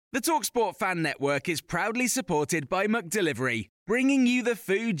The TalkSport Fan Network is proudly supported by McDelivery, bringing you the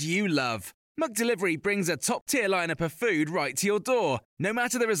food you love. McDelivery brings a top-tier lineup of food right to your door. No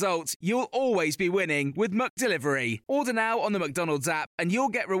matter the result, you'll always be winning with McDelivery. Order now on the McDonald's app and you'll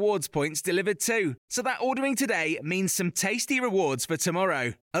get rewards points delivered too. So that ordering today means some tasty rewards for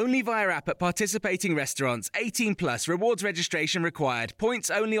tomorrow. Only via app at participating restaurants. 18 plus. Rewards registration required. Points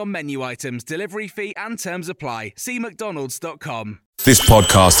only on menu items. Delivery fee and terms apply. See mcdonalds.com. This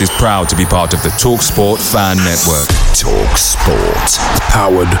podcast is proud to be part of the TalkSport Fan Network. TalkSport.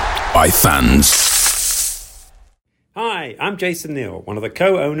 Powered by fans. Hi, I'm Jason Neal, one of the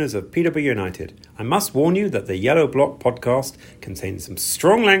co-owners of PW United. I must warn you that the Yellow Block podcast contains some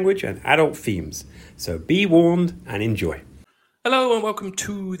strong language and adult themes. So be warned and enjoy. Hello and welcome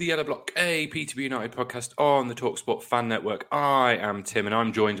to the Yellow Block, a PTB United podcast on the TalkSport Fan Network. I am Tim and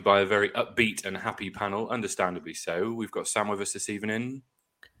I'm joined by a very upbeat and happy panel, understandably so. We've got Sam with us this evening.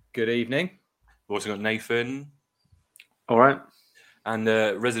 Good evening. We've also got Nathan. All right. And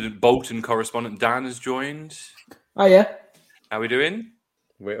resident Bolton correspondent Dan has joined. Oh, yeah. How are we doing?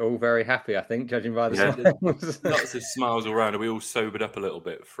 We're all very happy, I think, judging by the sounds. Lots of smiles all around. Are we all sobered up a little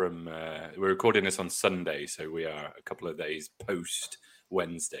bit from... we're recording this on Sunday, so we are a couple of days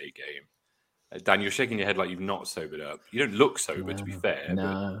post-Wednesday game. Dan, you're shaking your head like you've not sobered up. You don't look sober, to be fair.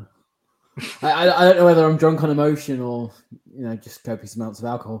 No. I don't know whether I'm drunk on emotion or, just copious amounts of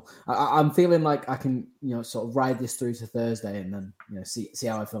alcohol. I'm feeling like I can, sort of ride this through to Thursday and then, see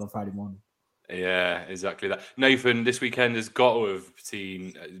how I feel on Friday morning. Yeah, exactly that. Nathan, this weekend has got to have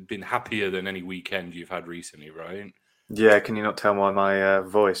been happier than any weekend you've had recently, right? Yeah, can you not tell by my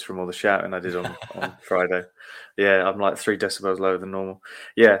voice from all the shouting I did on Friday? Yeah, I'm like 3 decibels lower than normal.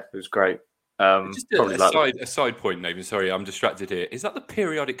 Yeah, it was great. Just a side point, Nathan. Sorry, I'm distracted here. Is that the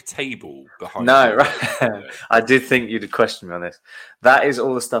periodic table behind? No, right. I did think you'd question me on this. That is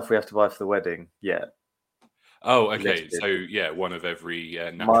all the stuff we have to buy for the wedding. Yeah. Oh, okay. So, yeah, one of every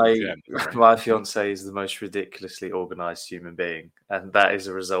My fiance is the most ridiculously organised human being, and that is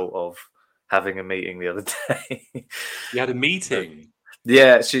a result of having a meeting the other day. You had a meeting?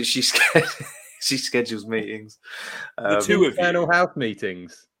 Yeah, she schedules meetings. The two of internal house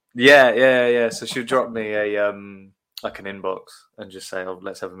meetings. Yeah. So she'll drop me a like an inbox and just say, "Oh,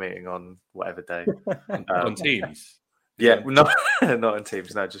 let's have a meeting on whatever day." On Teams. Yeah, not on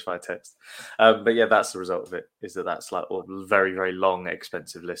Teams, no, just via text. But yeah, that's the result of it, is that's like a very, very long,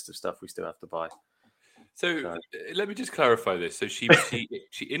 expensive list of stuff we still have to buy. So let me just clarify this. So she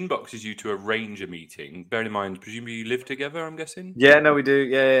inboxes you to arrange a meeting. Bearing in mind, presumably you live together, I'm guessing? Yeah, no, we do.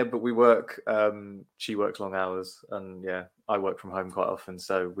 Yeah, but we work, she works long hours and yeah, I work from home quite often.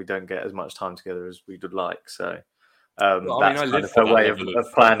 So we don't get as much time together as we would like. So that's kind of her way of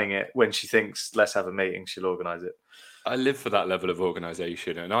planning it. When she thinks, let's have a meeting, she'll organise it. I live for that level of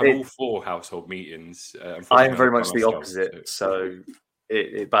organisation, and I'm all for household meetings. I am very much the opposite, so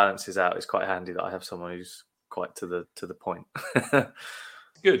it balances out. It's quite handy that I have someone who's quite to the point.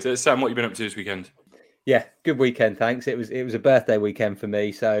 Good, Sam. What have you been up to this weekend? Yeah, good weekend. Thanks. It was a birthday weekend for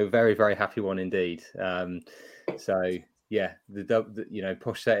me, so very, very happy one indeed. So yeah,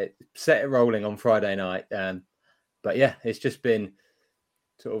 Posh set it rolling on Friday night. But yeah, it's just been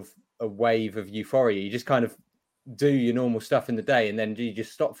sort of a wave of euphoria. You just kind of do your normal stuff in the day and then you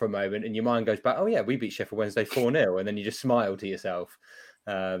just stop for a moment and your mind goes back, oh yeah, we beat Sheffield Wednesday 4-0, and then you just smile to yourself.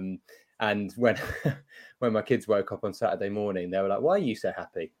 And when my kids woke up on Saturday morning, they were like, why are you so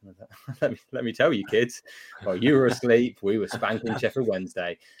happy? Like, let me tell you, kids. Well, you were asleep, we were spanking Sheffield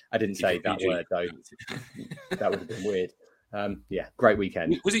Wednesday. I didn't say that word though. That would have been weird. Yeah, great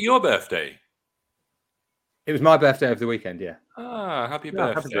weekend. Was it your birthday? It was my birthday over the weekend, yeah. Ah, happy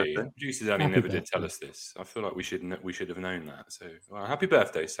birthday. Producer Danny never did tell us this. I feel like we should have known that. So, well, happy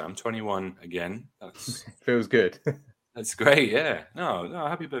birthday, Sam. 21 again. That's feels good. That's great, yeah. No,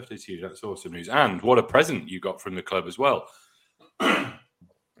 happy birthday to you. That's awesome news. And what a present you got from the club as well.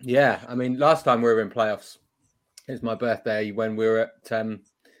 Yeah, I mean, last time we were in playoffs, it was my birthday when we were at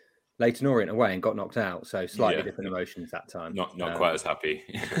Leyton Orient away and got knocked out. So slightly different emotions that time. Not quite as happy.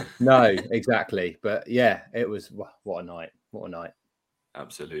 No, exactly. But yeah, it was what a night. What a night.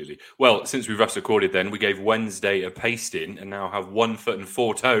 Absolutely. Well, since we've just recorded then, we gave Wednesday a pasting and now have 1 foot and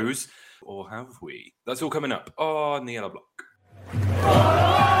 4 toes. Or have we? That's all coming up on the Yellow Block.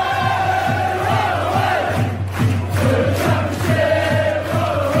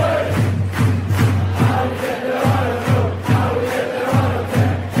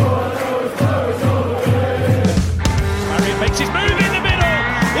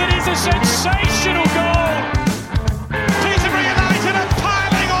 Sensational goal! Peterborough United are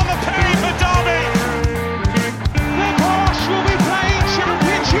piling on the penny for Derby. The Posh will be playing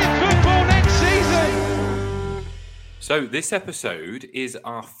Championship So this episode is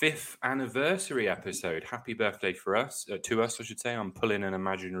our 5th anniversary episode. Happy birthday to us, I should say. I'm pulling an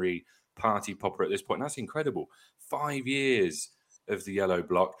imaginary party popper at this point. That's incredible. 5 years of the Yellow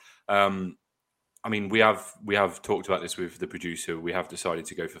Block. I mean, we have talked about this with the producer. We have decided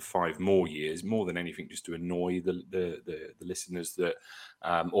to go for 5 more years, more than anything, just to annoy the listeners. That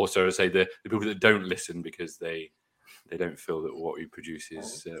also, I say the people that don't listen because they don't feel that what we produce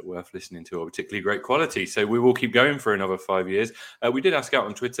is worth listening to or particularly great quality. So we will keep going for another 5 years. We did ask out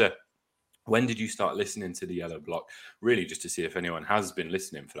on Twitter, when did you start listening to the Yellow Block? Really just to see if anyone has been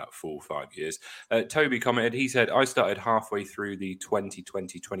listening for that full 5 years. Toby commented, he said, I started halfway through the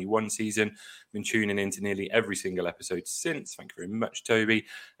 2020-21 season. Been tuning into nearly every single episode since. Thank you very much, Toby.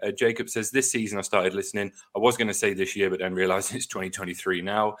 Jacob says, this season I started listening. I was going to say this year, but then realised it's 2023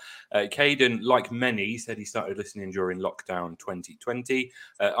 now. Caden, like many, said he started listening during lockdown 2020.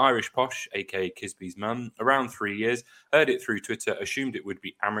 Irish Posh, a.k.a. Kisby's mum, around 3 years. Heard it through Twitter, assumed it would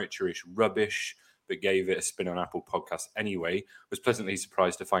be amateurish rubbish, but gave it a spin on Apple Podcasts anyway. Was pleasantly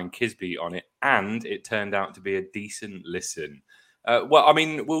surprised to find Kisby on it, and it turned out to be a decent listen. Well, I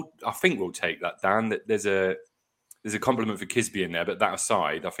mean, I think we'll take that, Dan. That there's a compliment for Kisby in there, but that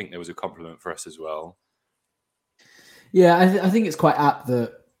aside, I think there was a compliment for us as well. Yeah, I think it's quite apt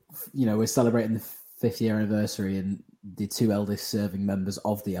that we're celebrating the 5th year anniversary, and the 2 eldest serving members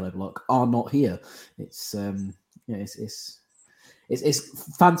of the Yellow Block are not here. It's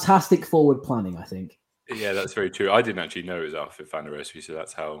fantastic forward planning, I think. Yeah, that's very true. I didn't actually know it was our 5th anniversary, so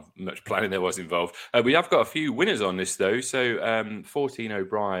that's how much planning there was involved. We have got a few winners on this, though. So 14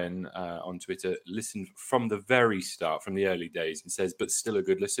 O'Brien on Twitter listened from the very start, from the early days, and says, but still a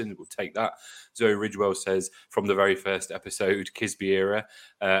good listen. We'll take that. Zoe Ridgewell says, from the very first episode, Kisby era.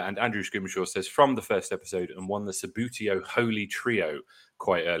 And Andrew Scrimshaw says, from the first episode, and won the Sabutio Holy Trio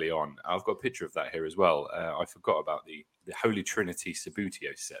quite early on. I've got a picture of that here as well. I forgot about the Holy Trinity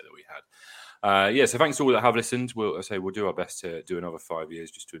Sabutio set that we had. So thanks to all that have listened. We'll do our best to do another 5 years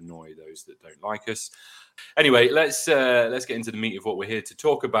just to annoy those that don't like us. Anyway, let's get into the meat of what we're here to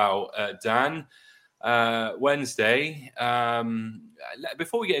talk about, Dan. Wednesday.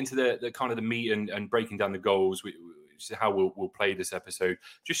 Before we get into the kind of the meat and breaking down the goals, how we'll play this episode,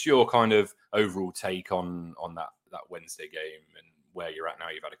 just your kind of overall take on that Wednesday game and where you're at now.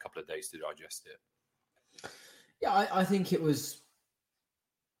 You've had a couple of days to digest it. Yeah, I think it was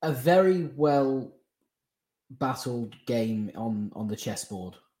a very well battled game on the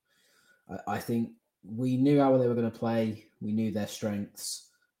chessboard. I think we knew how they were going to play. We knew their strengths.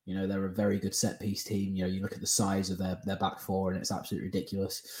 They're a very good set-piece team. You look at the size of their back four, and it's absolutely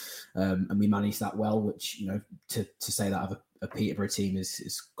ridiculous. And we managed that well, which, to say that of a Peterborough team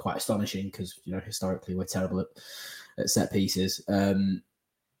is quite astonishing because, historically we're terrible at set pieces. And,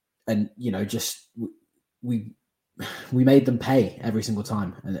 just we made them pay every single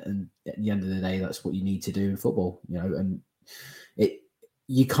time. And at the end of the day, that's what you need to do in football, and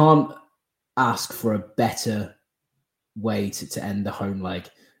you can't ask for a better way to end the home leg.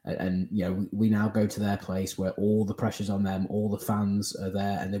 And we now go to their place where all the pressure's on them, all the fans are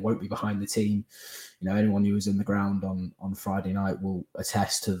there, and they won't be behind the team. Anyone who was in the ground on Friday night will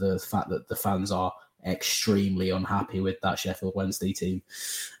attest to the fact that the fans are extremely unhappy with that Sheffield Wednesday team.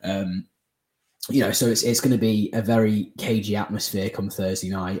 So it's going to be a very cagey atmosphere come Thursday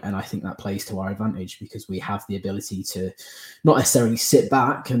night, and I think that plays to our advantage because we have the ability to not necessarily sit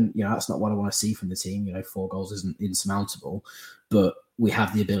back, and that's not what I want to see from the team. 4 goals isn't insurmountable, but we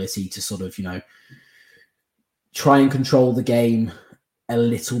have the ability to sort of try and control the game a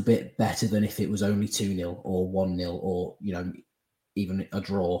little bit better than if it was only 2-0 or 1-0 or even a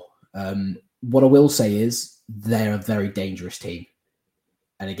draw. What I will say is they're a very dangerous team.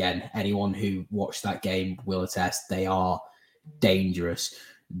 And again, anyone who watched that game will attest they are dangerous.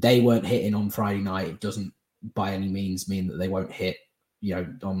 They weren't hitting on Friday night. It doesn't by any means mean that they won't hit,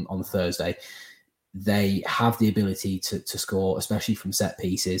 on Thursday. They have the ability to score, especially from set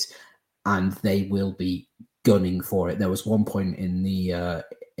pieces, and they will be gunning for it. There was one point in the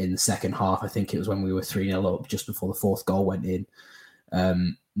second half, I think it was when we were 3-0 up, just before the 4th goal went in.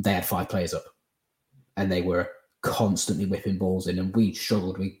 They had 5 players up, and they were constantly whipping balls in, and we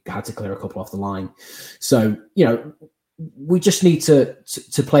struggled. We had to clear a couple off the line. So, we just need to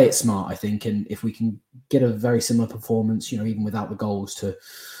play it smart, I think. And if we can get a very similar performance, even without the goals to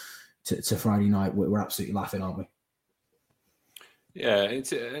Friday night, we're absolutely laughing, aren't we? Yeah,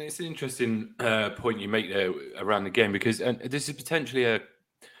 it's an interesting point you make there around the game, because this is potentially I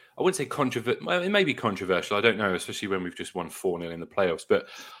wouldn't say controversial. Well, it may be controversial. I don't know, especially when we've just won 4-0 in the playoffs. But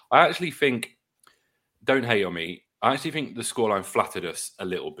I actually think, don't hate on me, I actually think the scoreline flattered us a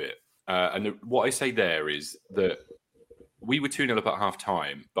little bit. And what I say there is that we were 2-0 up at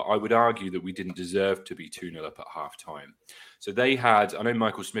half-time, but I would argue that we didn't deserve to be 2-0 up at half-time. So they had, I know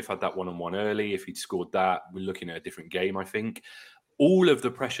Michael Smith had that one-on-one early. If he'd scored that, we're looking at a different game, I think. All of the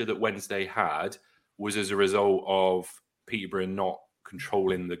pressure that Wednesday had was as a result of Peterborough not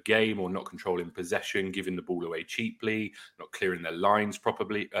controlling the game or not controlling possession, giving the ball away cheaply, not clearing their lines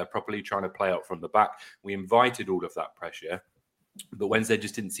properly, trying to play out from the back. We invited all of that pressure. But Wednesday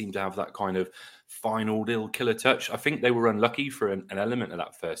just didn't seem to have that kind of final little killer touch. I think they were unlucky for an element of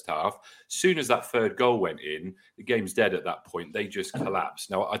that first half. Soon as that third goal went in, the game's dead at that point. They just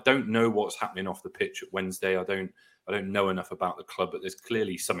collapsed. Now, I don't know what's happening off the pitch at Wednesday. I don't know enough about the club, but there's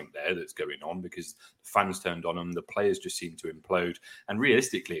clearly something there that's going on because the fans turned on them. The players just seemed to implode. And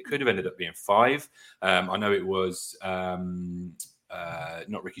realistically, it could have ended up being 5. I know it was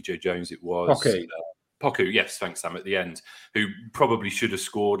not Ricky Joe Jones. It was... Okay. Poku, yes, thanks, Sam, at the end, who probably should have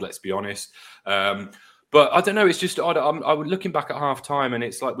scored, let's be honest. But I don't know, it's just odd. I was looking back at half-time and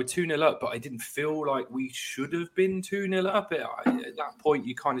it's like we're 2-0 up, but I didn't feel like we should have been 2-0 up. At that point,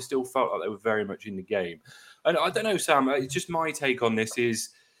 you kind of still felt like they were very much in the game. And I don't know, Sam, it's just my take on this is,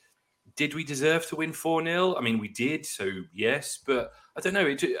 did we deserve to win 4-0? I mean, we did, so yes, but I don't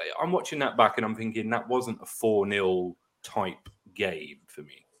know. I'm watching that back and I'm thinking that wasn't a 4-0 type game for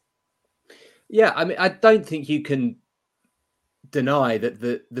me. Yeah, I mean, I don't think you can deny that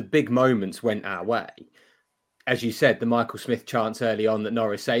the big moments went our way. As you said, the Michael Smith chance early on that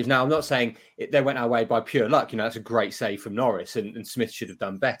Norris saves. Now, I'm not saying they went our way by pure luck. You know, that's a great save from Norris, and Smith should have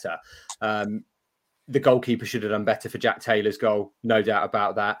done better. The goalkeeper should have done better for Jack Taylor's goal, no doubt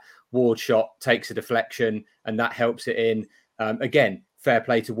about that. Ward's shot takes a deflection, and that helps it in. Again, fair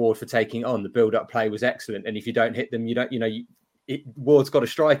play to Ward for taking it on. The build-up play was excellent, and if you don't hit them, Ward's got to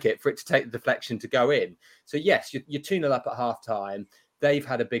strike it for it to take the deflection to go in. So yes, you're 2-0 up at half time. They've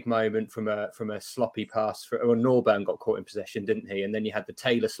had a big moment from a sloppy pass. Norburn got caught in possession, didn't he? And then you had the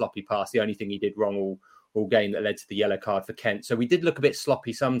Taylor sloppy pass, the only thing he did wrong all game that led to the yellow card for Kent. So we did look a bit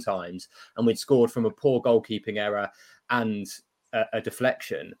sloppy sometimes, and we'd scored from a poor goalkeeping error and a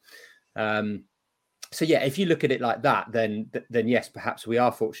deflection. So yeah, if you look at it like that, then yes, perhaps we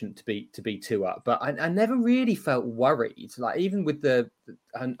are fortunate to be 2 up. But I never really felt worried. Like even with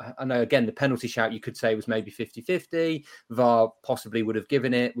I know again the penalty shout you could say was maybe 50-50. VAR possibly would have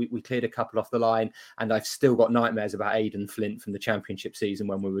given it. We cleared a couple off the line, and I've still got nightmares about Aidan Flint from the Championship season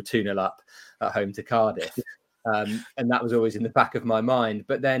when we were 2-0 up at home to Cardiff, and that was always in the back of my mind.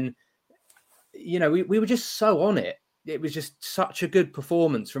 But then, we were just so on it. It was just such a good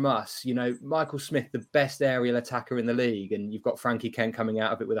performance from us. Michael Smith, the best aerial attacker in the league, and you've got Frankie Kent coming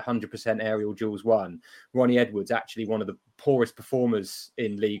out of it with 100% aerial duels won. Ronnie Edwards, actually one of the poorest performers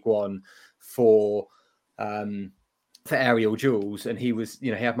in League One for aerial duels, and he was, he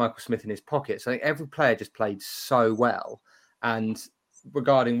had Michael Smith in his pocket. So I think every player just played so well. And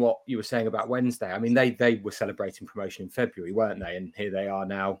regarding what you were saying about Wednesday, I mean, they were celebrating promotion in February, weren't they? And here they are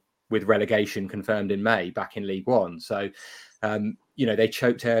now, with relegation confirmed in May, back in League One. So, they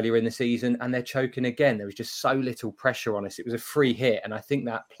choked earlier in the season and they're choking again. There was just so little pressure on us. It was a free hit. And I think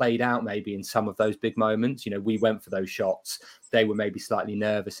that played out maybe in some of those big moments. We went for those shots. They were maybe slightly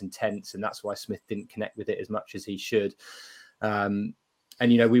nervous and tense. And that's why Smith didn't connect with it as much as he should. And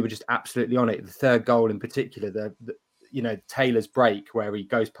we were just absolutely on it. The third goal in particular, Taylor's break where he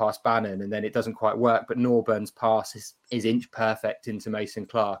goes past Bannon and then it doesn't quite work, but Norburn's pass is inch perfect into Mason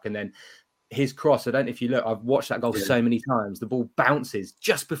Clark, and then his cross, I don't know if you look, I've watched that goal so many times, the ball bounces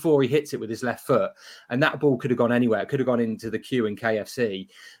just before he hits it with his left foot, and that ball could have gone anywhere. It could have gone into the queue in KFC,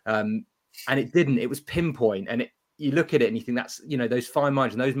 and it didn't. It was pinpoint, and you look at it and you think that's, those fine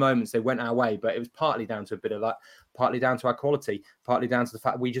margins, those moments, they went our way, but it was partly down to a bit of luck, partly down to our quality, partly down to the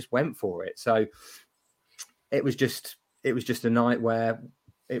fact we just went for it. So it was just a night where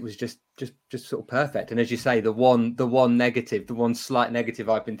it was just sort of perfect. And as you say, the one slight negative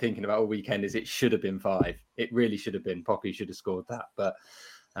I've been thinking about all weekend is it should have been 5. It really should have been. Poppy should have scored that.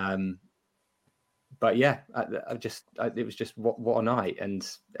 But yeah, it was just what a night, and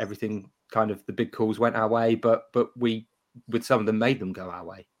everything kind of, the big calls went our way, but we, with some of them, made them go our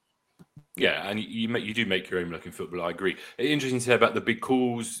way. Yeah, and you do make your own luck in football. I agree. Interesting to say about the big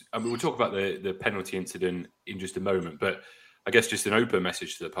calls. I mean, we'll talk about the penalty incident in just a moment, but I guess just an open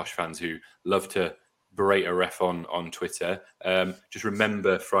message to the Posh fans who love to berate a ref on Twitter. Just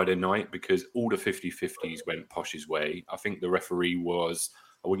remember Friday night, because all the 50-50s went Posh's way. I think the referee was,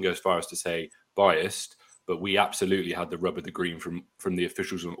 I wouldn't go as far as to say biased, but we absolutely had the rub of the green from the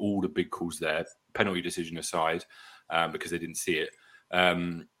officials on all the big calls there, penalty decision aside, because they didn't see it.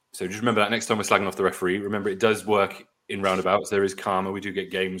 So just remember that next time we're slagging off the referee, remember it does work in roundabouts. There is karma. We do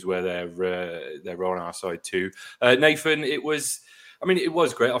get games where they're on our side too. Nathan, it was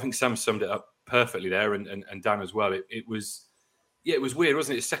great. I think Sam summed it up perfectly there, and Dan as well. It was weird,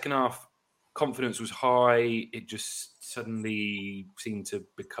 wasn't it? Second half, confidence was high. It just suddenly seemed to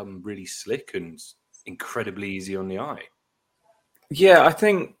become really slick and incredibly easy on the eye. Yeah, I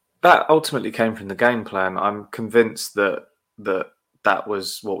think that ultimately came from the game plan. I'm convinced that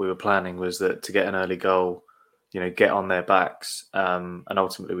was what we were planning, was that to get an early goal, get on their backs, and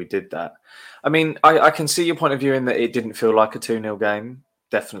ultimately we did that. I mean, I can see your point of view in that it didn't feel like a 2-0 game,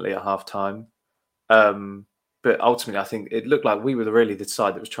 definitely at half time. But ultimately, I think it looked like we were really the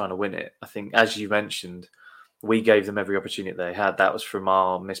side that was trying to win it. I think, as you mentioned, we gave them every opportunity they had. That was from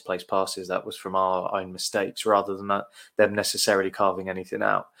our misplaced passes. That was from our own mistakes, rather than them necessarily carving anything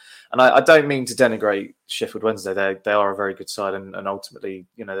out. And I don't mean to denigrate Sheffield Wednesday. They are a very good side, and ultimately,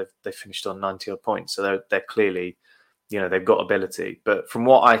 they finished on 90-odd points. So they're clearly, they've got ability. But from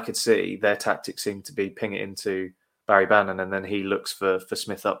what I could see, their tactics seemed to be ping it into Barry Bannon, and then he looks for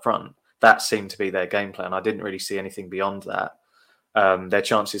Smith up front. That seemed to be their game plan. I didn't really see anything beyond that. Their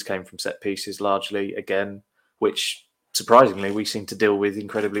chances came from set pieces largely, again, which surprisingly we seem to deal with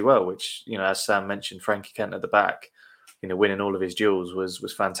incredibly well, which, as Sam mentioned, Frankie Kent at the back, winning all of his duels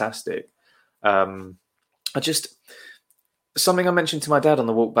was fantastic. Something I mentioned to my dad on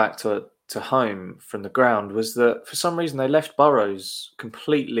the walk back to home from the ground was that for some reason they left Burrows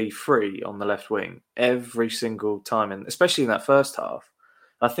completely free on the left wing every single time, and especially in that first half.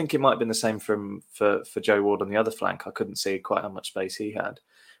 I think it might have been the same for Joe Ward on the other flank. I couldn't see quite how much space he had.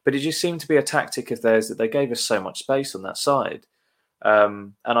 But it just seemed to be a tactic of theirs that they gave us so much space on that side.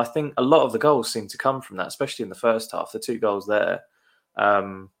 And I think a lot of the goals seemed to come from that, especially in the first half. The 2 goals there,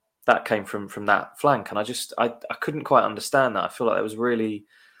 that came from that flank. And I couldn't quite understand that. I feel like it was really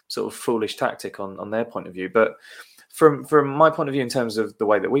sort of foolish tactic on their point of view. But from my point of view, in terms of the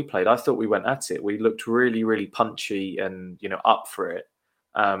way that we played, I thought we went at it. We looked really, really punchy and, up for it.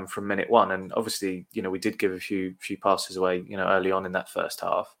 From minute one, and obviously, we did give a few passes away, early on in that first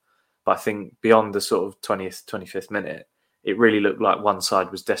half. But I think beyond the sort of 20th, 25th minute, it really looked like one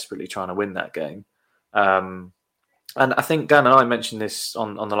side was desperately trying to win that game. And I think Dan and I mentioned this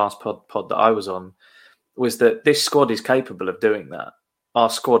on the last pod that I was on, was that this squad is capable of doing that. Our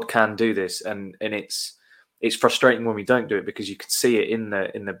squad can do this, and it's frustrating when we don't do it, because you can see it in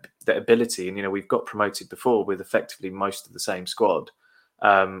the ability. And we've got promoted before with effectively most of the same squad.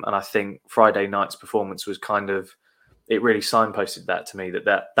 And I think Friday night's performance was it really signposted that to me,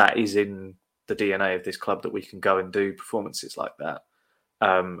 that is in the DNA of this club, that we can go and do performances like that.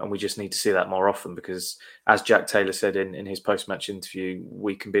 And we just need to see that more often, because as Jack Taylor said in his post-match interview,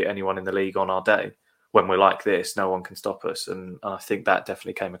 we can beat anyone in the league on our day. When we're like this, no one can stop us. And I think that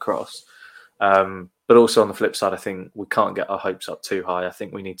definitely came across. But also on the flip side, I think we can't get our hopes up too high. I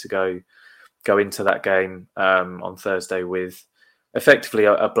think we need to go into that game on Thursday with effectively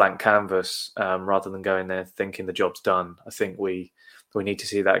a blank canvas, rather than going there thinking the job's done. I think we need to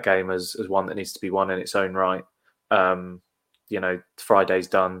see that game as one that needs to be won in its own right. Friday's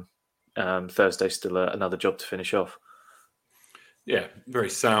done. Thursday's still another job to finish off. Yeah, very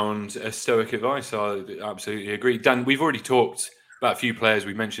sound, stoic advice. I absolutely agree. Dan, we've already talked about a few players.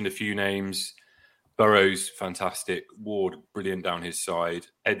 We mentioned a few names. Burrows, fantastic. Ward, brilliant down his side.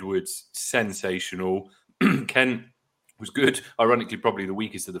 Edwards, sensational. Kent was good. Ironically, probably the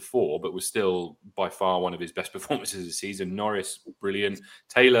weakest of the 4, but was still by far one of his best performances of the season. Norris, brilliant.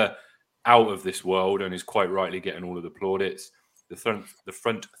 Taylor, out of this world, and is quite rightly getting all of the plaudits. The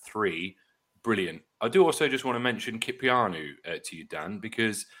front 3, brilliant. I do also just want to mention Kiprianu to you, Dan,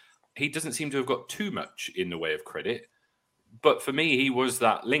 because he doesn't seem to have got too much in the way of credit. But for me, he was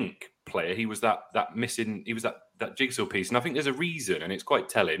that link player. He was that missing. He was that jigsaw piece, and I think there's a reason, and it's quite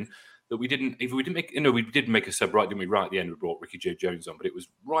telling that we did make a sub, right, didn't we? Right at the end, we brought Ricky J. Jones on, but it was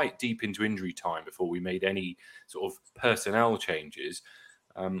right deep into injury time before we made any sort of personnel changes,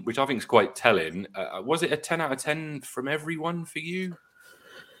 which I think is quite telling. Was it a 10 out of 10 from everyone for you?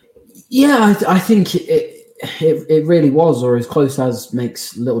 Yeah, I think it really was, or as close as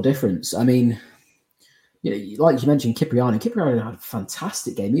makes little difference. I mean, like you mentioned, Kiprianu had a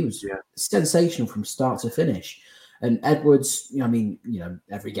fantastic game. He was sensational from start to finish. And Edwards,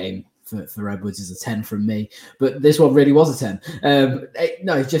 every game for Edwards is a 10 from me, but this one really was a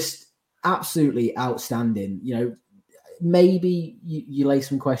 10. Just absolutely outstanding. Maybe you lay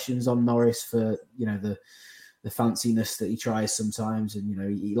some questions on Norris for, the fanciness that he tries sometimes.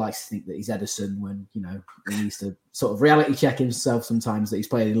 And, he likes to think that he's Edison when, he needs to sort of reality check himself sometimes that he's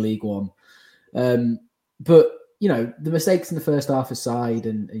played in League One. But the mistakes in the first half aside,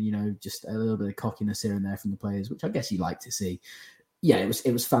 and just a little bit of cockiness here and there from the players, which I guess you like to see. Yeah,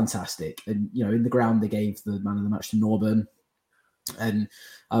 it was fantastic. And in the ground they gave the man of the match to Norburn, and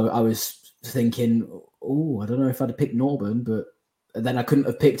I was thinking, I don't know if I'd have picked Norburn, but then I couldn't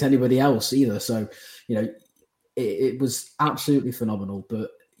have picked anybody else either. So it was absolutely phenomenal. But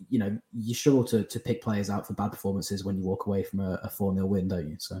you struggle to pick players out for bad performances when you walk away from a 4-0 win, don't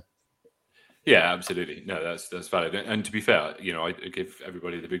you? So. Yeah, absolutely. No, that's valid. And to be fair, I give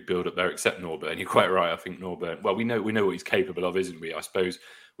everybody the big build up there except Norburn. You're quite right. I think Norburn. Well, we know what he's capable of, isn't we? I suppose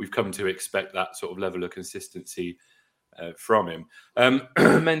we've come to expect that sort of level of consistency from him.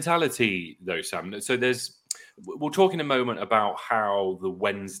 Mentality, though, Sam. So we'll talk in a moment about how the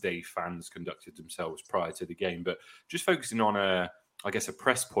Wednesday fans conducted themselves prior to the game, but just focusing on a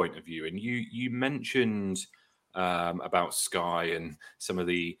press point of view. And you mentioned about Sky and some of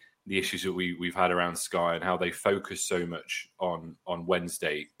the issues that we've had around Sky and how they focus so much on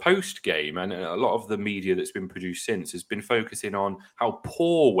Wednesday post-game. And a lot of the media that's been produced since has been focusing on how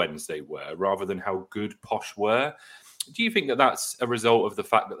poor Wednesday were rather than how good Posh were. Do you think that that's a result of the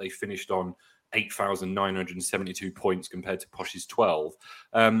fact that they finished on 8,972 points compared to Posh's 12?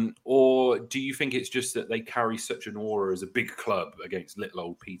 Or do you think it's just that they carry such an aura as a big club against little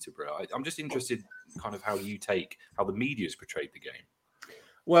old Peterborough? I'm just interested kind of how the media's portrayed the game.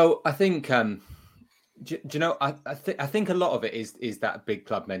 Well, I think, I think a lot of it is that big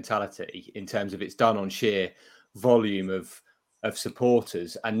club mentality in terms of it's done on sheer volume of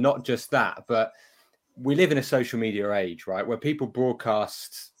supporters. And not just that, but we live in a social media age, right, where people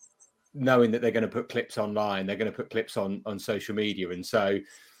broadcast knowing that they're going to put clips online, they're going to put clips on social media. And so,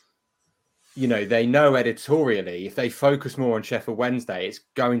 they know editorially, if they focus more on Sheffield Wednesday, it's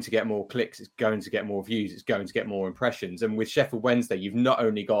going to get more clicks, it's going to get more views, it's going to get more impressions. And with Sheffield Wednesday, you've not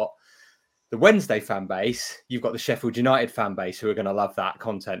only got the Wednesday fan base, you've got the Sheffield United fan base who are going to love that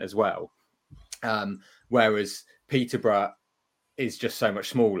content as well. Whereas Peterborough is just so much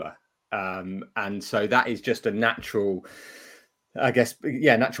smaller. And so that is just a natural,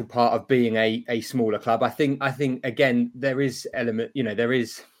 natural part of being a smaller club. I think again, there is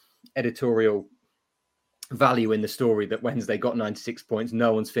editorial value in the story that Wednesday got 96 points.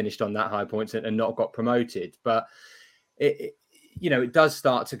 No one's finished on that high points and not got promoted. But it does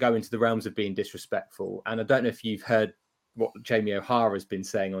start to go into the realms of being disrespectful. And I don't know if you've heard what Jamie O'Hara has been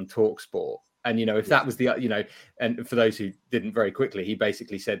saying on TalkSport. And, if that was and for those who didn't, very quickly, he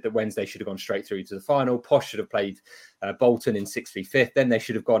basically said that Wednesday should have gone straight through to the final. Posh should have played Bolton in 6 v 5th. Then they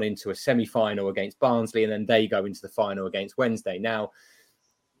should have gone into a semi-final against Barnsley, and then they go into the final against Wednesday. Now,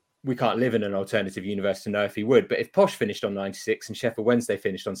 we can't live in an alternative universe to know if he would. But if Posh finished on 96 and Sheffield Wednesday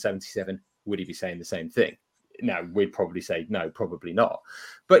finished on 77, would he be saying the same thing? No, we'd probably say no, probably not.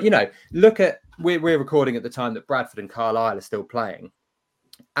 But, look at, we're recording at the time that Bradford and Carlisle are still playing.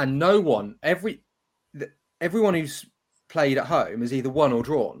 And everyone who's played at home has either won or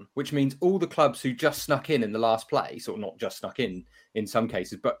drawn, which means all the clubs who just snuck in the last place, or not just snuck in some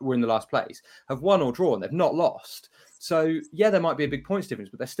cases, but were in the last place, have won or drawn. They've not lost. So, yeah, there might be a big points difference,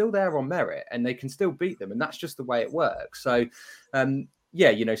 but they're still there on merit and they can still beat them. And that's just the way it works. So,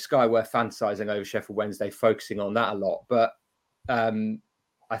 Sky were fantasizing over Sheffield Wednesday, focusing on that a lot. But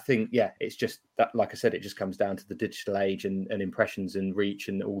I think, it's just that, like I said, it just comes down to the digital age and impressions and reach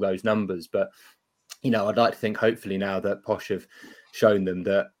and all those numbers. But, I'd like to think hopefully now that Posh have shown them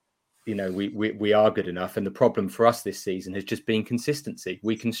that, we are good enough. And the problem for us this season has just been consistency.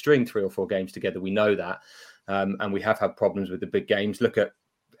 We can string 3 or 4 games together. We know that. And we have had problems with the big games. Look at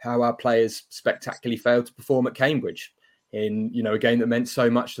how our players spectacularly failed to perform at Cambridge in, a game that meant so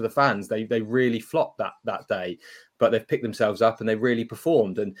much to the fans. They really flopped that day, but they've picked themselves up and they really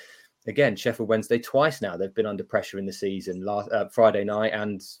performed. And again, Sheffield Wednesday twice now, they've been under pressure in the season, Friday night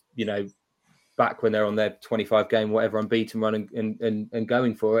and, back when they're on their 25 game, whatever, unbeaten run and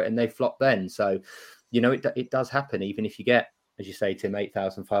going for it, and they flop then. So, it does happen, even if you get, as you say, Tim,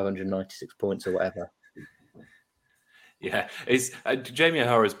 8,596 points or whatever. Yeah, it's Jamie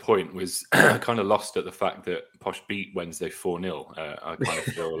O'Hara's point was kind of lost at the fact that Posh beat Wednesday 4-0. I kind of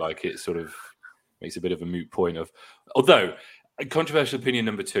feel like it sort of makes a bit of a moot point of, although controversial opinion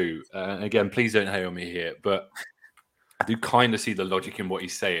number 2, again, please don't hail me here, but I do kind of see the logic in what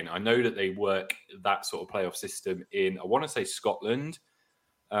he's saying. I know that they work that sort of playoff system in, I want to say Scotland.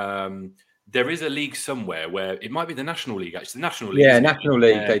 There is a league somewhere where it might be the National League, actually. The National League. Yeah, National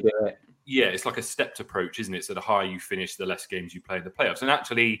League, they do it. Yeah, it's like a stepped approach, isn't it? So the higher you finish, the less games you play in the playoffs. And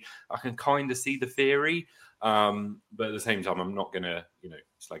actually, I can kind of see the theory. But at the same time, I'm not going to,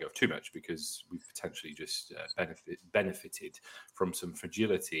 slag off too much because we've potentially just benefited from some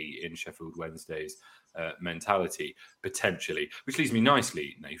fragility in Sheffield Wednesday's mentality, potentially. Which leads me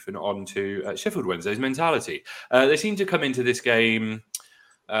nicely, Nathan, on to Sheffield Wednesday's mentality. They seem to come into this game...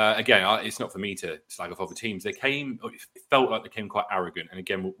 again, it's not for me to slag off other teams. It felt like they came quite arrogant. And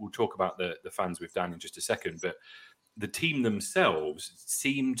again, we'll talk about the fans with Dan in just a second. But the team themselves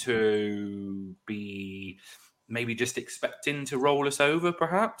seem to be maybe just expecting to roll us over,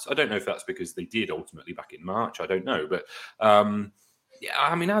 perhaps. I don't know if that's because they did ultimately back in March. I don't know. But how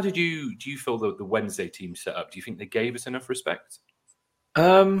do you feel the Wednesday team set up? Do you think they gave us enough respect?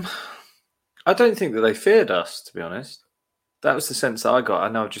 I don't think that they feared us, to be honest. That was the sense that I got. I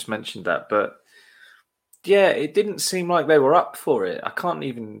know I've just mentioned that, but yeah, it didn't seem like they were up for it. I can't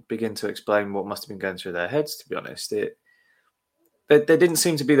even begin to explain what must have been going through their heads, to be honest. There didn't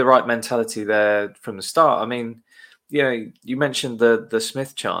seem to be the right mentality there from the start. I mean, you mentioned the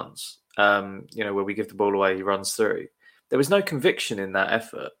Smith chance, where we give the ball away, he runs through. There was no conviction in that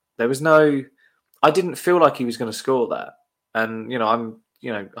effort. I didn't feel like he was going to score that. And, I'm,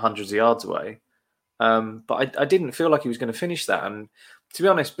 hundreds of yards away. But I didn't feel like he was going to finish that. And to be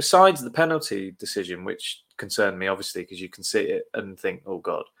honest, besides the penalty decision, which concerned me, obviously, because you can see it and think, oh,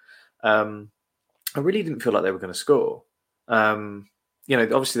 God, I really didn't feel like they were going to score.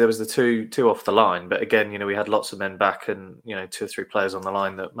 Obviously there was the two off the line, but again, we had lots of men back and, 2 or 3 players on the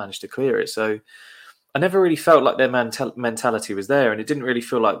line that managed to clear it. So I never really felt like their mentality was there. And it didn't really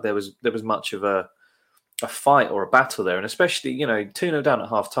feel like there was much of a fight or a battle there. And especially, 2-0 down at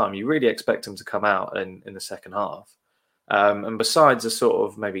half time, you really expect them to come out in the second half. And besides a sort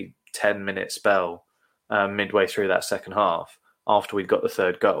of maybe 10-minute spell midway through that second half, after we'd got the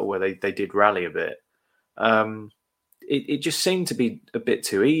third goal where they did rally a bit, it just seemed to be a bit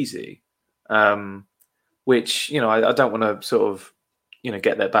too easy, which, I don't want to sort of,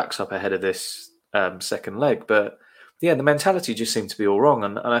 get their backs up ahead of this second leg. But yeah, the mentality just seemed to be all wrong.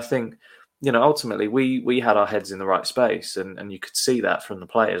 And I think, ultimately we had our heads in the right space and you could see that from the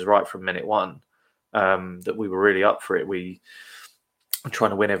players right from minute one, that we were really up for it. We were trying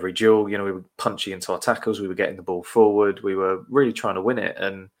to win every duel, we were punching into our tackles, we were getting the ball forward, we were really trying to win it.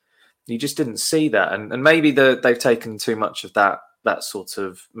 And you just didn't see that. And maybe they've taken too much of that sort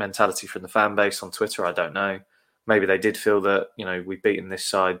of mentality from the fan base on Twitter. I don't know. Maybe they did feel that, we've beaten this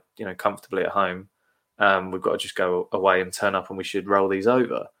side, comfortably at home. We've got to just go away and turn up and we should roll these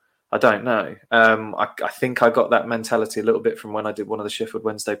over. I don't know. I think I got that mentality a little bit from when I did one of the Sheffield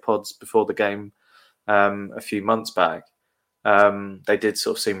Wednesday pods before the game a few months back. They did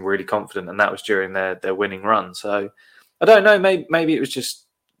sort of seem really confident, and that was during their winning run. So I don't know. Maybe it was just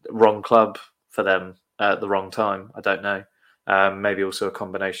wrong club for them at the wrong time. I don't know. Maybe also a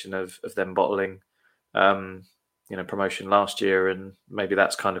combination of them bottling, promotion last year, and maybe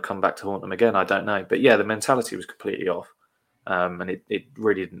that's kind of come back to haunt them again. I don't know. But yeah, the mentality was completely off. And it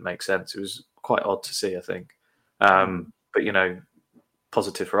really didn't make sense. It was quite odd to see, I think. But,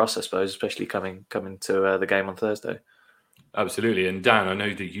 positive for us, I suppose, especially coming to the game on Thursday. Absolutely. And Dan, I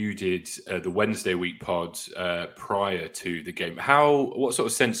know that you did the Wednesday week pod prior to the game. What sort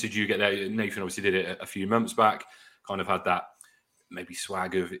of sense did you get there? Nathan obviously did it a few months back, kind of had that maybe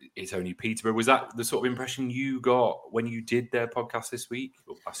swag of it's only Peterborough. Was that the sort of impression you got when you did their podcast this week,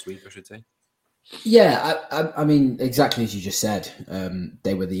 or last week, I should say? Yeah, I mean, exactly as you just said,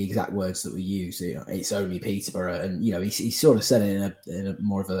 they were the exact words that we used. It's only Peterborough, and he sort of said it in a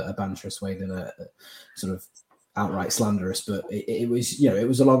more of a banterous way than a sort of outright slanderous. But it was, it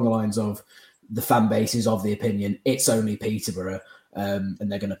was along the lines of the fan base is of the opinion it's only Peterborough, and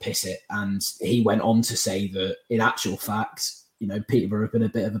they're going to piss it. And he went on to say that in actual fact, Peterborough have been a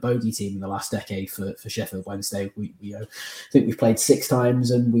bit of a bogey team in the last decade for Sheffield Wednesday. We think we've played 6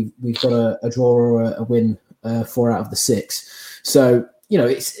 times and we've got a draw or a win 4 out of the 6. So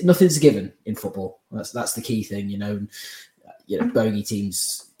it's nothing's given in football. That's the key thing. Bogey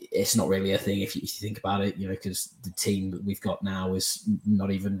teams. It's not really a thing if you think about it. Because the team that we've got now is not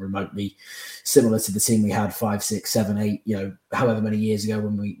even remotely similar to the team we had 5, 6, 7, 8. However many years ago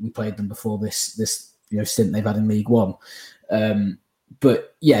when we played them before this stint they've had in League One.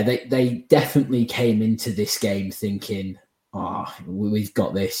 But yeah, they definitely came into this game thinking, we've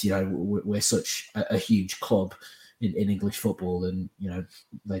got this, we're such a huge club in English football, and,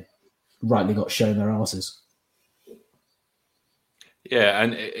 they rightly got shown their asses. Yeah,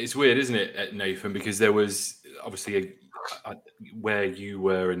 and it's weird, isn't it, Nathan, because there was obviously where you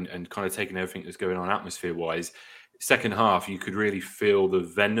were and kind of taking everything that's going on atmosphere-wise, second half, you could really feel the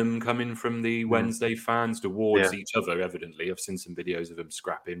venom coming from the Wednesday fans towards each other, evidently. I've seen some videos of them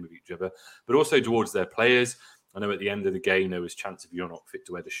scrapping with each other, but also towards their players. I know at the end of the game, there was chance of you're not fit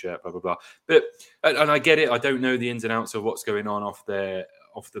to wear the shirt, blah, blah, blah. But, and I get it. I don't know the ins and outs of what's going on off the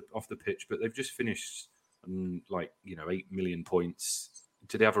pitch, but they've just finished 8 million points.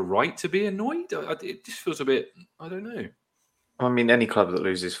 Do they have a right to be annoyed? It just feels a bit, I don't know. I mean, any club that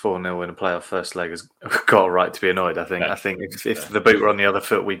loses 4-0 in a playoff first leg has got a right to be annoyed, I think. I think if the boot were on the other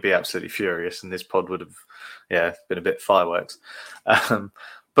foot, we'd be absolutely furious, and this pod would have, been a bit fireworks.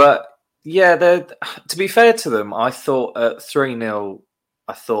 But, to be fair to them, I thought at 3-0,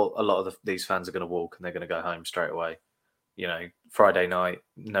 I thought a lot of these fans are going to walk and they're going to go home straight away. Friday night,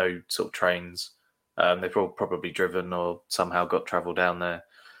 no sort of trains. They've probably driven or somehow got travel down there.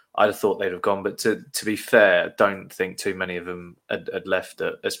 I'd have thought they'd have gone, but to be fair, I don't think too many of them had left,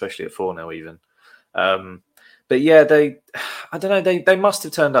 especially at 4-0 even. But yeah, I don't know, they must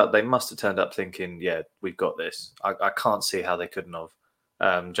have turned up. They must have turned up thinking, we've got this. I can't see how they couldn't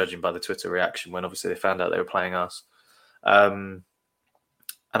have, judging by the Twitter reaction when obviously they found out they were playing us. And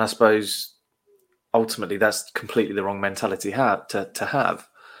I suppose ultimately that's completely the wrong mentality to have.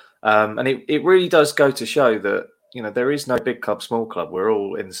 And it really does go to show that, there is no big club, small club. We're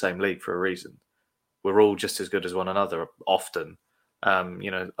all in the same league for a reason. We're all just as good as one another often.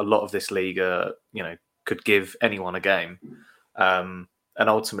 A lot of this league, could give anyone a game. And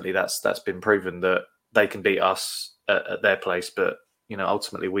ultimately that's been proven that they can beat us at their place. But,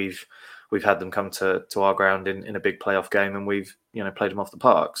 ultimately we've had them come to our ground in a big playoff game and we've, played them off the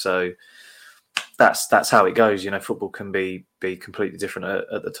park. So that's how it goes. Football can be completely different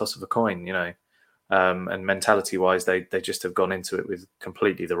at the toss of a coin, and mentality-wise, they just have gone into it with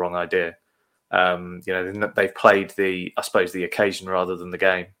completely the wrong idea. They've played the occasion rather than the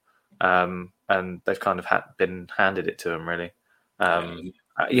game, and they've kind of been handed it to them, really.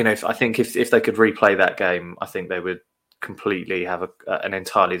 I think if they could replay that game, I think they would completely have an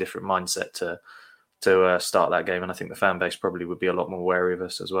entirely different mindset to start that game, and I think the fan base probably would be a lot more wary of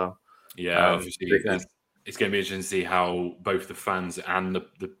us as well. Yeah, obviously, it's going to be interesting to see how both the fans and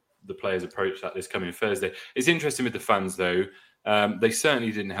the players approach that this coming Thursday. It's interesting with the fans, though. They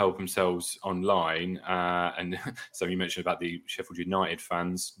certainly didn't help themselves online. And so you mentioned about the Sheffield United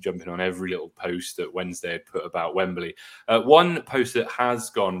fans jumping on every little post that Wednesday had put about Wembley. One post that has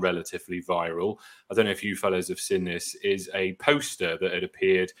gone relatively viral, I don't know if you fellas have seen this, is a poster that had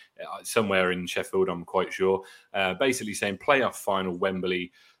appeared somewhere in Sheffield, I'm quite sure, basically saying playoff final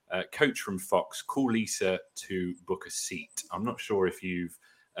Wembley, coach from Fox, call Lisa to book a seat. I'm not sure if you've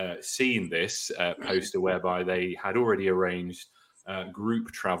seen this poster whereby they had already arranged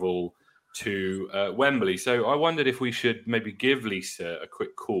group travel to Wembley. So I wondered if we should maybe give Lisa a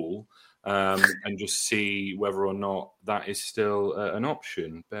quick call and just see whether or not that is still an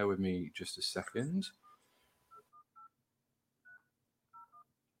option. Bear with me just a second.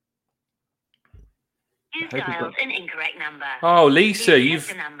 You've dialed an incorrect number. Oh, Lisa, you've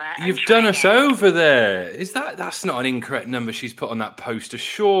done us over there. That's not an incorrect number she's put on that poster,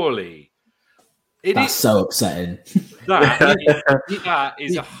 surely? That's so upsetting. That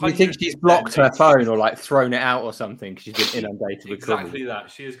is you think she's blocked her phone or like thrown it out or something because she's been inundated with calls? Exactly that.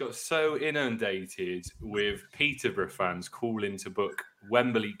 She has got so inundated with Peterborough fans calling to book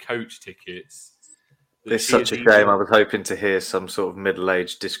Wembley coach tickets. It's such a shame. I was hoping to hear some sort of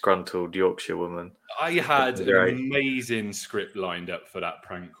middle-aged, disgruntled Yorkshire woman. I had an amazing script lined up for that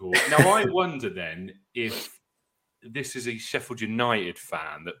prank call. Now, I wonder then if this is a Sheffield United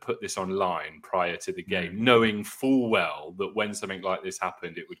fan that put this online prior to the game, knowing full well that when something like this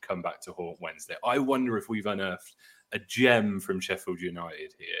happened, it would come back to haunt Wednesday. I wonder if we've unearthed a gem from Sheffield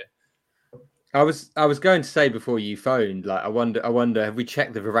United here. I was going to say before you phoned, like I wonder, have we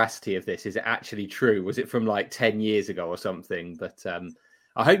checked the veracity of this? Is it actually true? Was it from like 10 years ago or something? But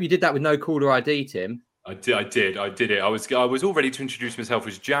I hope you did that with no caller ID, Tim. I did it. I was all ready to introduce myself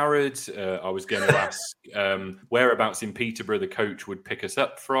as Jared. I was going to ask whereabouts in Peterborough the coach would pick us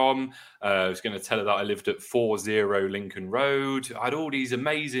up from. I was going to tell her that I lived at 40 Lincoln Road. I had all these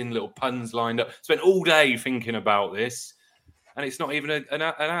amazing little puns lined up. Spent all day thinking about this. And it's not even an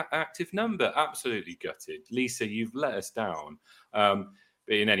active number. Absolutely gutted. Lisa, you've let us down.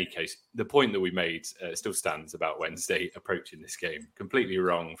 But in any case, the point that we made still stands about Wednesday approaching this game. Completely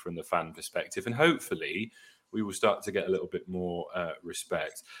wrong from the fan perspective. And hopefully we will start to get a little bit more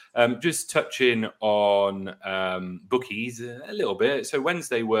respect. Just touching on bookies a little bit. So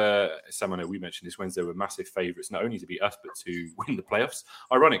Wednesday were, Sam, I know we mentioned this, Wednesday were massive favourites, not only to beat us, but to win the playoffs.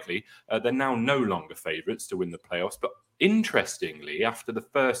 Ironically, they're now no longer favourites to win the playoffs. But interestingly, after the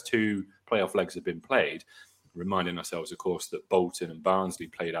first two playoff legs have been played, reminding ourselves, of course, that Bolton and Barnsley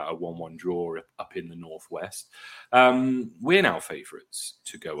played out a 1-1 draw up in the northwest. We're now favourites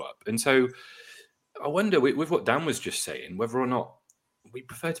to go up. And so I wonder, with what Dan was just saying, whether or not we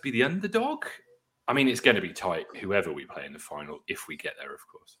prefer to be the underdog. I mean, it's going to be tight, whoever we play in the final, if we get there, of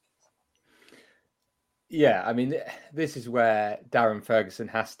course. Yeah, I mean, this is where Darren Ferguson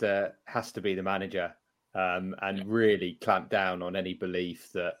has to be the manager and really clamp down on any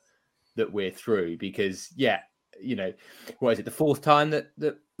belief that we're through. Because, what is it, the fifth time that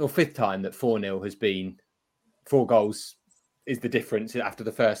 4-0 has been 4 goals is the difference after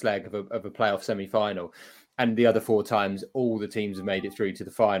the first leg of a playoff semi-final. And the other 4 times, all the teams have made it through to the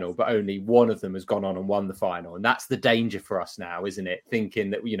final, but only one of them has gone on and won the final. And that's the danger for us now, isn't it?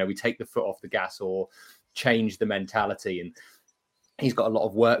 Thinking that, we take the foot off the gas or change the mentality. And he's got a lot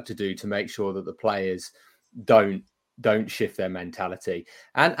of work to do to make sure that the players don't shift their mentality.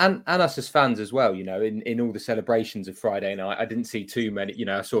 And us as fans as well, in all the celebrations of Friday night, I didn't see too many,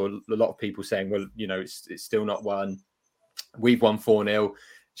 I saw a lot of people saying, well, it's still not won. We've won 4-0.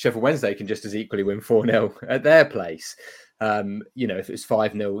 Sheffield Wednesday can just as equally win 4-0 at their place. If it's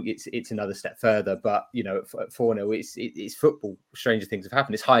 5-0, it's another step further. But, at 4-0, it's football. Stranger things have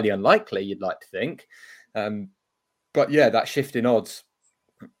happened. It's highly unlikely, you'd like to think. But yeah, that shift in odds,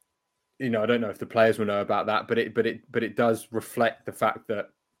 I don't know if the players will know about that, but it does reflect the fact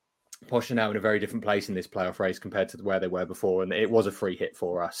that Posh are now in a very different place in this playoff race compared to where they were before. And it was a free hit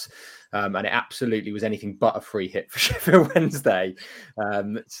for us. And it absolutely was anything but a free hit for Sheffield Wednesday. I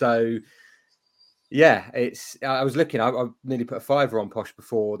was looking, I nearly put a £5 on Posh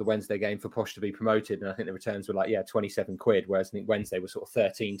before the Wednesday game for Posh to be promoted. And I think the returns were 27 quid, whereas I think Wednesday was sort of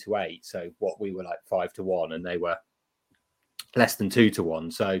 13-8. So we were 5-1 and they were less than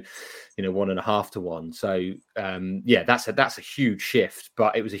 2-1. So, 1.5-1. So, that's a huge shift,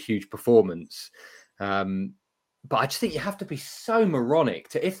 but it was a huge performance. But I just think you have to be so moronic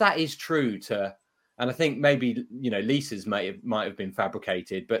to, if that is true and I think maybe, Lisa's might have been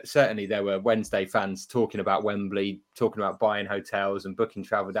fabricated, but certainly there were Wednesday fans talking about Wembley, talking about buying hotels and booking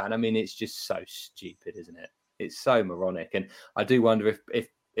travel down. I mean, it's just so stupid, isn't it? It's so moronic. And I do wonder if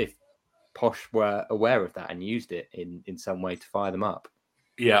Posh were aware of that and used it in some way to fire them up.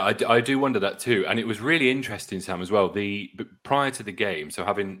 Yeah, I do wonder that too. And it was really interesting, Sam, as well. Prior to the game, so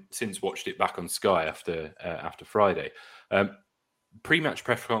having since watched it back on Sky after Friday, pre-match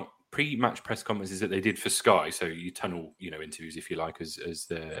press conferences that they did for Sky. So you tunnel, interviews if you like as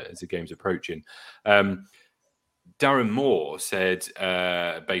the game's approaching. Darren Moore said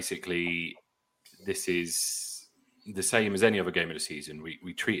basically, this is the same as any other game of the season.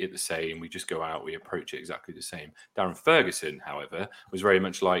 We treat it the same. We just go out, we approach it exactly the same. Darren Ferguson, however, was very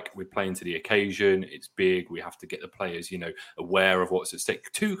much like, we're playing to the occasion. It's big. We have to get the players, aware of what's at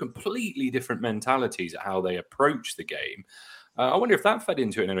stake. 2 completely different mentalities at how they approach the game. I wonder if that fed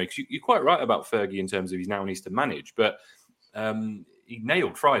into it in a way, because you're quite right about Fergie in terms of he now needs to manage, but he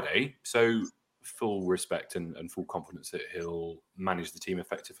nailed Friday. So full respect and full confidence that he'll manage the team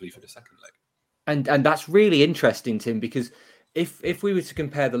effectively for the second leg. And that's really interesting, Tim, because if we were to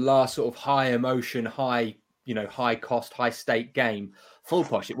compare the last sort of high emotion, high cost, high stake game, full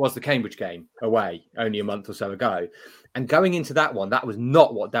Posh, it was the Cambridge game away only a month or so ago. And going into that one, that was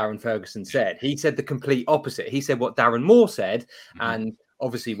not what Darren Ferguson said. He said the complete opposite. He said what Darren Moore said, and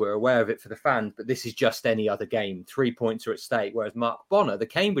obviously we're aware of it for the fans, but this is just any other game. 3 points are at stake. Whereas Mark Bonner, the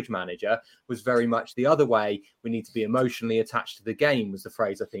Cambridge manager, was very much the other way. We need to be emotionally attached to the game, was the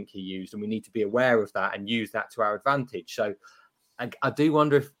phrase I think he used. And we need to be aware of that and use that to our advantage. So I do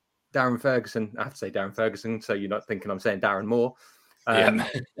wonder if Darren Ferguson, I have to say Darren Ferguson, so you're not thinking I'm saying Darren Moore.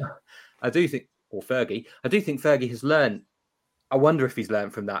 I do think, or Fergie, I do think Fergie has learned. I wonder if he's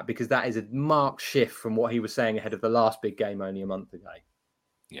learned from that, because that is a marked shift from what he was saying ahead of the last big game only a month ago.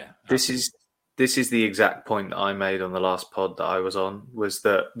 Yeah, this is the exact point that I made on the last pod that I was on, was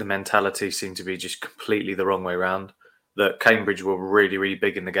that the mentality seemed to be just completely the wrong way around. That Cambridge were really, really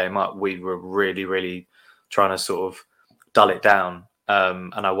big in the game up. We were really, really trying to sort of dull it down.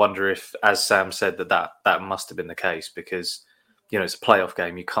 And I wonder if, as Sam said, that must have been the case, because, it's a playoff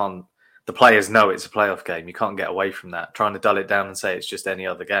game. The players know it's a playoff game. You can't get away from that. Trying to dull it down and say it's just any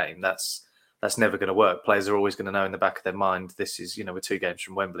other game, that's never going to work. Players are always going to know in the back of their mind, this is, we're 2 games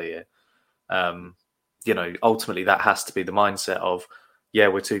from Wembley here. Ultimately that has to be the mindset of,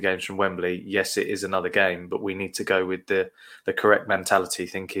 we're 2 games from Wembley. Yes, it is another game, but we need to go with the correct mentality,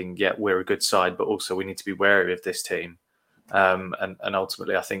 thinking, we're a good side, but also we need to be wary of this team. And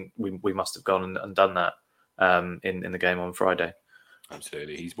ultimately, I think we must have gone and done that in the game on Friday.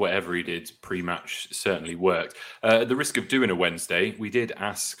 Absolutely. He's whatever he did pre-match certainly worked. At the risk of doing a Wednesday, we did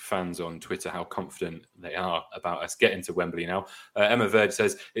ask fans on Twitter how confident they are about us getting to Wembley now. Emma Verde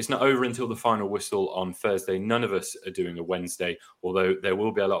says, it's not over until the final whistle on Thursday. None of us are doing a Wednesday, although there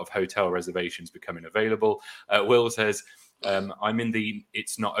will be a lot of hotel reservations becoming available. Will says, I'm in the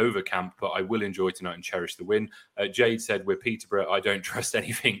it's not over camp, but I will enjoy tonight and cherish the win. Jade said, we're Peterborough. I don't trust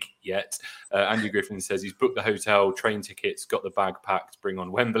anything yet. Andy Griffin says he's booked the hotel, train tickets, got the bag packed, bring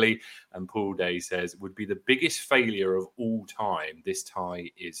on Wembley. And Paul Day says, would be the biggest failure of all time. This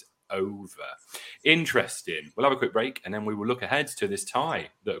tie is over. Interesting. We'll have a quick break and then we will look ahead to this tie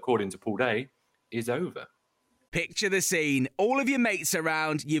that, according to Paul Day, is over. Picture the scene. All of your mates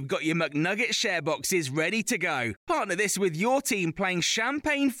around, you've got your McNugget share boxes ready to go. Partner this with your team playing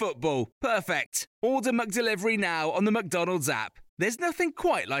champagne football. Perfect. Order McDelivery now on the McDonald's app. There's nothing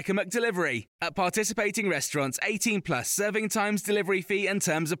quite like a McDelivery. At participating restaurants, 18 plus, serving times, delivery fee and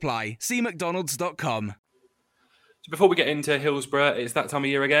terms apply. See mcdonalds.com. So before we get into Hillsborough, it's that time of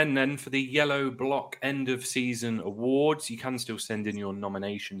year again. Then for the Yellow Block End of Season Awards, you can still send in your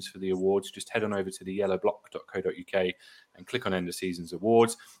nominations for the awards. Just head on over to the yellowblock.co.uk and click on End of Seasons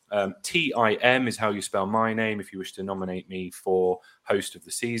Awards. TIM is how you spell my name if you wish to nominate me for Host of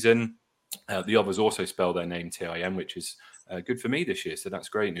the Season. The others also spell their name TIM, which is good for me this year, so that's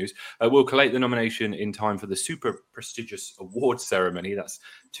great news. We'll collate the nomination in time for the super prestigious awards ceremony. That's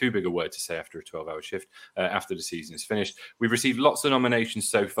too big a word to say after a 12-hour shift, after the season is finished. We've received lots of nominations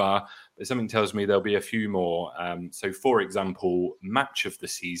so far, but something tells me there'll be a few more. So, for example, Match of the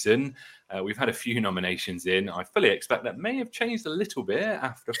Season. We've had a few nominations in. I fully expect that may have changed a little bit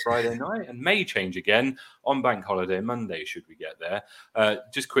after Friday night and may change again on Bank Holiday Monday, should we get there.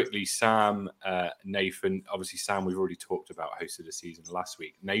 Just quickly, Sam, Nathan. Obviously, Sam, we've already talked about Host of the Season last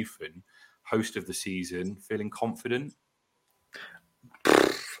week. Nathan, Host of the Season, feeling confident?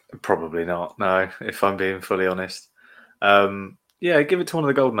 Probably not, no, if I'm being fully honest. Yeah, give it to one of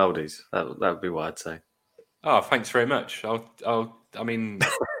the golden oldies. That would be what I'd say. Oh, thanks very much. I mean...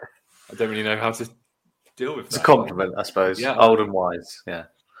 I don't really know how to deal with that. It's a compliment, I suppose. Yeah. Old and wise, yeah.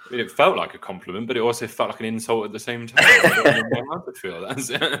 I mean, it felt like a compliment, but it also felt like an insult at the same time. I don't know how to feel. That's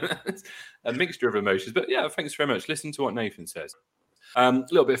a mixture of emotions. But yeah, thanks very much. Listen to what Nathan says. A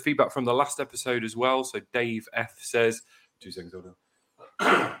little bit of feedback from the last episode as well. So Dave F says, 2 seconds, hold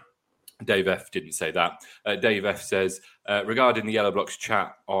on. Dave F didn't say that. Dave F says, regarding the Yellow Block's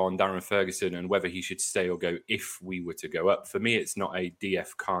chat on Darren Ferguson and whether he should stay or go if we were to go up, for me, it's not a DF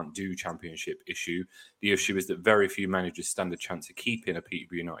can't do championship issue. The issue is that very few managers stand a chance of keeping a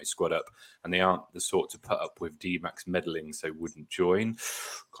Peterborough United squad up, and they aren't the sort to put up with D-Max meddling, so wouldn't join.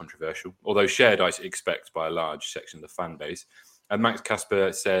 Controversial. Although shared, I expect, by a large section of the fan base. And Max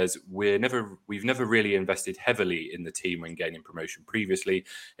Casper says, we've never really invested heavily in the team when gaining promotion previously.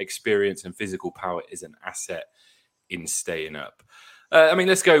 Experience and physical power is an asset in staying up.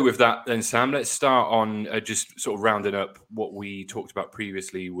 Let's go with that then, Sam. Let's start on just sort of rounding up what we talked about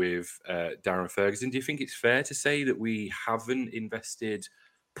previously with Darren Ferguson. Do you think it's fair to say that we haven't invested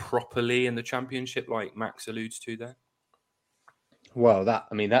properly in the Championship like Max alludes to there? Well,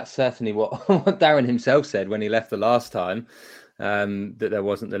 that's certainly what Darren himself said when he left the last time. That there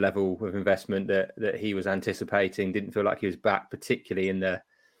wasn't the level of investment that he was anticipating. Didn't feel like he was back, particularly in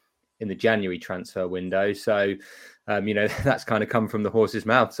the January transfer window. So, that's kind of come from the horse's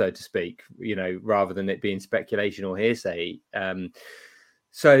mouth, so to speak. Rather than it being speculation or hearsay.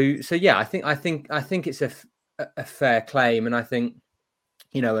 So yeah, I think it's a fair claim, and I think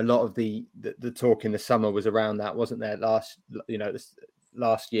a lot of the talk in the summer was around that, wasn't there?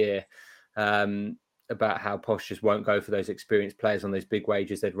 Last year. About how Posh just won't go for those experienced players on those big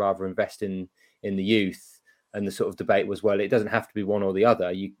wages. They'd rather invest in the youth. And the sort of debate was, well, it doesn't have to be one or the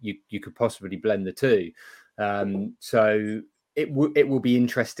other. You could possibly blend the two. So it will be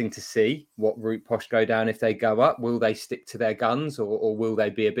interesting to see what route Posh go down if they go up. Will they stick to their guns, or will they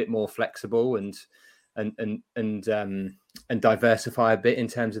be a bit more flexible and diversify a bit in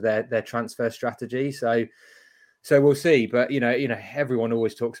terms of their transfer strategy? So we'll see, but everyone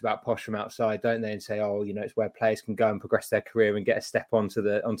always talks about Posh from outside, don't they? And say, it's where players can go and progress their career and get a step onto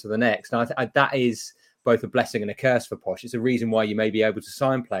the next. And that is both a blessing and a curse for Posh. It's a reason why you may be able to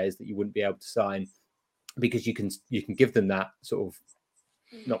sign players that you wouldn't be able to sign, because you can give them that sort of,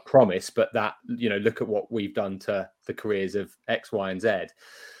 not promise, but that look at what we've done to the careers of X, Y, and Z.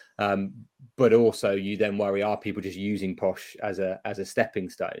 But also you then worry, are people just using Posh as a stepping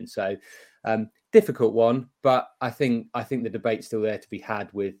stone? So difficult one, but I think the debate's still there to be had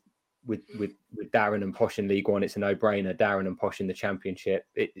with Darren and Posh in League One. It's a no-brainer. Darren and Posh in the Championship,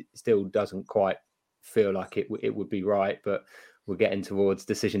 it still doesn't quite feel like it would be right, but we're getting towards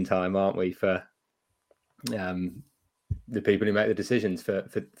decision time, aren't we? For the people who make the decisions for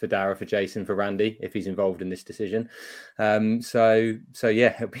Dara, for Jason, for Randy, if he's involved in this decision. So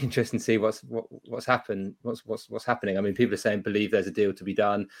yeah, it'll be interesting to see what's happening. I mean, people are saying believe there's a deal to be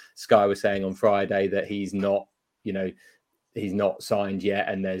done. Sky was saying on Friday that he's not signed yet,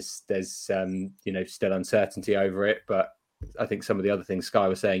 and there's still uncertainty over it. But I think some of the other things Sky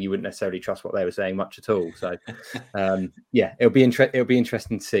was saying, you wouldn't necessarily trust what they were saying much at all. So yeah, it'll be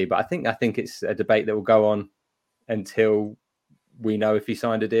interesting to see. But I think it's a debate that will go on until we know if he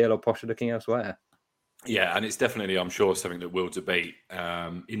signed a deal or Posh are looking elsewhere. Yeah, and it's definitely, I'm sure, something that we'll debate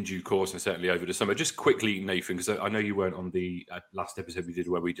in due course and certainly over the summer. Just quickly, Nathan, because I know you weren't on the last episode we did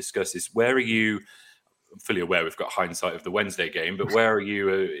where we discussed this. Where are you? I'm fully aware we've got hindsight of the Wednesday game, but where are you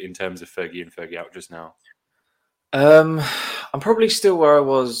in terms of Fergie and Fergie out just now? I'm probably still where I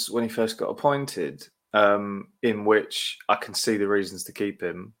was when he first got appointed, in which I can see the reasons to keep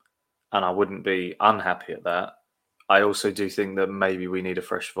him, and I wouldn't be unhappy at that. I also do think that maybe we need a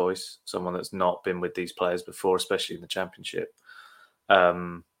fresh voice, someone that's not been with these players before, especially in the Championship.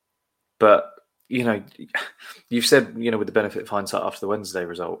 But, you've said, with the benefit of hindsight after the Wednesday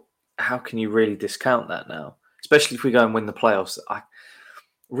result, how can you really discount that now? Especially if we go and win the playoffs.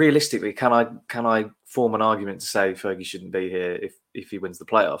 Realistically, can I form an argument to say Fergie shouldn't be here if he wins the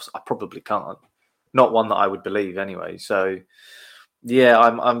playoffs? I probably can't. Not one that I would believe anyway. So, yeah,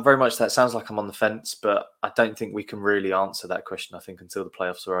 I'm very much that. Sounds like I'm on the fence, but I don't think we can really answer that question, I think, until the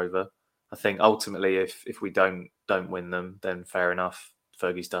playoffs are over. I think ultimately if we don't win them, then fair enough.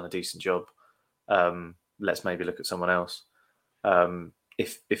 Fergie's done a decent job. Let's maybe look at someone else.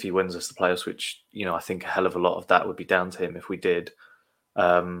 If he wins us the playoffs, which, I think a hell of a lot of that would be down to him if we did,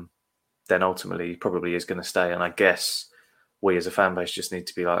 then ultimately he probably is going to stay. And I guess we as a fan base just need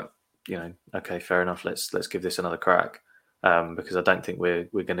to be like, okay, fair enough. Let's give this another crack. Because I don't think we're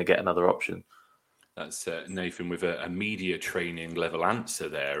going to get another option. That's Nathan with a media training level answer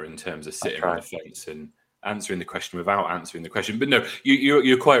there in terms of sitting on the fence and answering the question without answering the question. But no,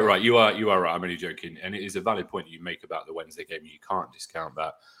 you're quite right. You are right. I'm only joking, and it is a valid point that you make about the Wednesday game. You can't discount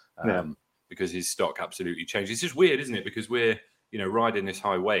that because his stock absolutely changed. It's just weird, isn't it? Because we're riding this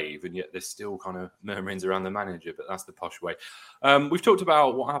high wave, and yet there's still kind of murmurings around the manager, but that's the posh way. We've talked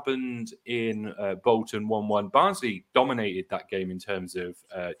about what happened in Bolton 1-1. Barnsley dominated that game in terms of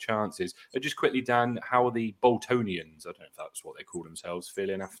chances. Just quickly, Dan, how are the Boltonians, I don't know if that's what they call themselves,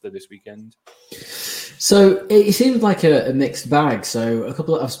 feeling after this weekend? So it seems like a mixed bag. So a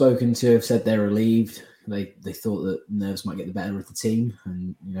couple that I've spoken to have said they're relieved. They thought that nerves might get the better of the team,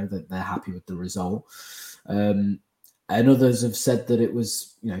 and that they're happy with the result. And others have said that it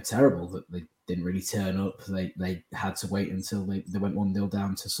was, terrible, that they didn't really turn up. They had to wait until they went 1-0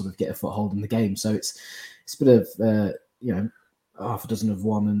 down to sort of get a foothold in the game. So it's a bit of, half a dozen of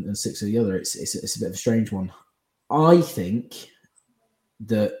one and six of the other. It's a bit of a strange one. I think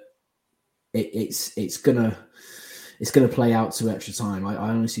that it's gonna play out to extra time. I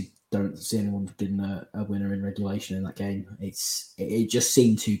honestly don't see anyone getting a winner in regulation in that game. It just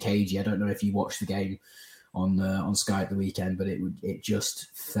seemed too cagey. I don't know if you watched the game on Sky at the weekend, but it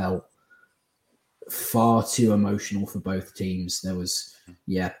just felt far too emotional for both teams. There was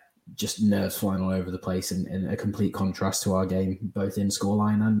just nerves flying all over the place, and a complete contrast to our game, both in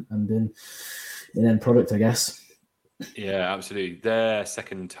scoreline and in end product, I guess. Yeah, absolutely. Their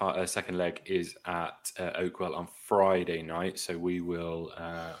second leg is at Oakwell on Friday night, so we will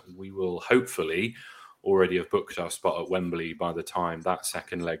hopefully already have booked our spot at Wembley by the time that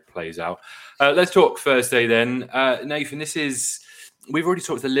second leg plays out. Let's talk Thursday then. Nathan, we've already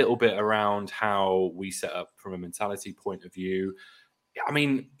talked a little bit around how we set up from a mentality point of view. I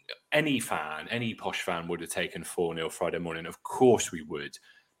mean, any posh fan would have taken 4-0 Friday morning. Of course we would.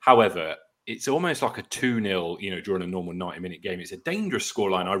 However, it's almost like a 2-0, during a normal 90-minute game. It's a dangerous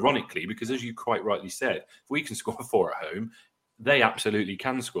scoreline, ironically, because as you quite rightly said, if we can score 4 at home, they absolutely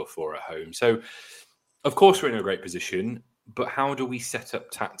can score 4 at home. So, of course, we're in a great position, but how do we set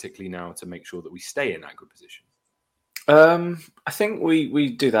up tactically now to make sure that we stay in that good position? I think we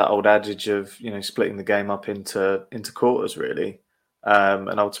do that old adage of, splitting the game up into quarters, really,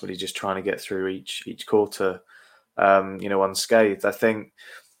 and ultimately just trying to get through each quarter, unscathed. I think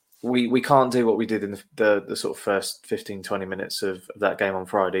we can't do what we did in the sort of first 15, 20 minutes of that game on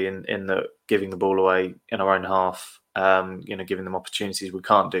Friday in the giving the ball away in our own half, giving them opportunities. We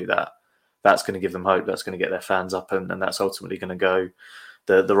can't do that. That's going to give them hope. That's going to get their fans up, and that's ultimately going to go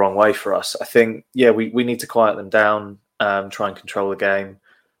the wrong way for us. I think, we need to quiet them down, try and control the game.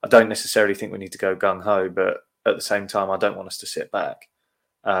 I don't necessarily think we need to go gung-ho, but at the same time, I don't want us to sit back.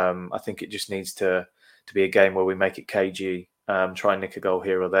 I think it just needs to be a game where we make it cagey, try and nick a goal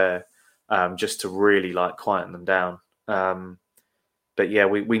here or there, just to really like quieten them down. But yeah,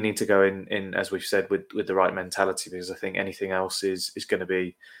 we need to go in as we've said with the right mentality, because I think anything else is going to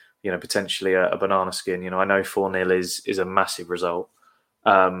be, potentially a banana skin. I know 4-0 is a massive result,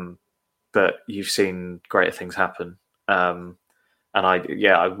 but you've seen greater things happen, and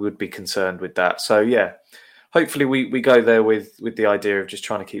I would be concerned with that. So yeah, hopefully we go there with the idea of just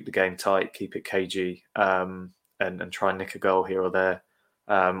trying to keep the game tight, keep it cagey, and try and nick a goal here or there.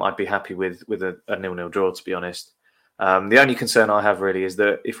 I'd be happy with a 0-0 draw, to be honest. The only concern I have really is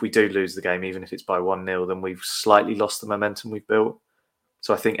that if we do lose the game, even if it's by 1-0, then we've slightly lost the momentum we've built.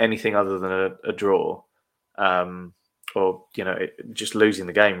 So I think anything other than a draw, or just losing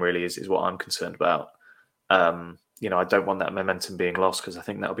the game really is what I'm concerned about. I don't want that momentum being lost, because I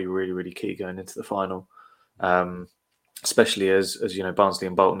think that'll be really, really key going into the final. Especially as Barnsley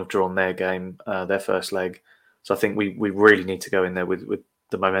and Bolton have drawn their game, their first leg. So I think we really need to go in there with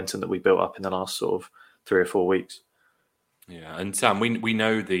the momentum that we built up in the last sort of 3 or 4 weeks. Yeah, and Sam, we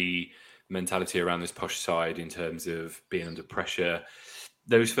know the mentality around this Posh side in terms of being under pressure.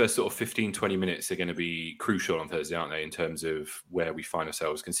 Those first sort of 15, 20 minutes are going to be crucial on Thursday, aren't they, in terms of where we find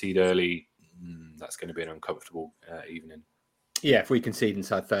ourselves. Concede early, that's going to be an uncomfortable evening. Yeah, if we concede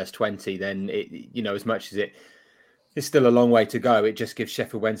inside first 20, then as much as it's still a long way to go, it just gives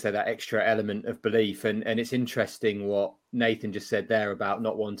Sheffield Wednesday that extra element of belief. And it's interesting what Nathan just said there about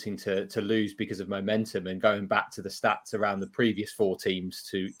not wanting to lose because of momentum, and going back to the stats around the previous 4 teams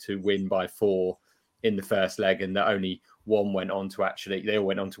to win by 4 in the first leg, and that only one went on to they all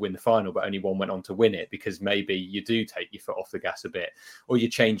went on to win the final, but only one went on to win it, because maybe you do take your foot off the gas a bit, or you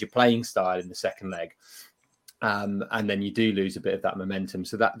change your playing style in the second leg. And then you do lose a bit of that momentum.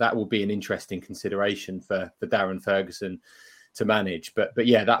 So that will be an interesting consideration for Darren Ferguson to manage. But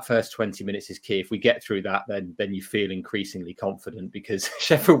yeah, that first 20 minutes is key. If we get through that, then you feel increasingly confident, because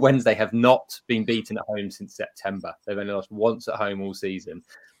Sheffield Wednesday have not been beaten at home since September. They've only lost once at home all season.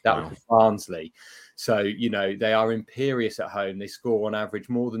 That was Barnsley. So, they are imperious at home. They score on average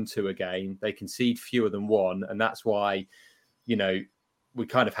more than 2 a game. They concede fewer than 1. And that's why, we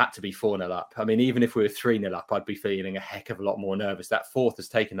kind of had to be 4-0 up. I mean, even if we were 3-0 up, I'd be feeling a heck of a lot more nervous. That 4th has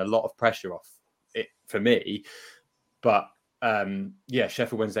taken a lot of pressure off it for me. But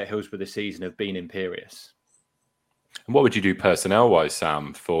Sheffield Wednesday Hillsborough this season have been imperious. And what would you do personnel-wise,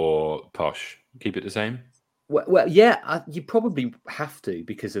 Sam, for Posh? Keep it the same? Well, yeah, you probably have to,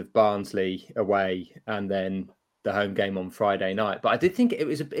 because of Barnsley away and then the home game on Friday night. But I did think it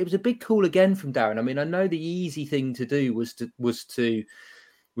was a big call again from Darren. I mean, I know the easy thing to do was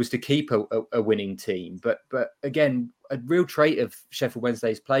to keep a winning team, but again, a real trait of Sheffield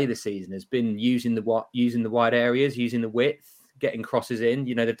Wednesday's play this season has been using the wide areas, using the width, getting crosses in.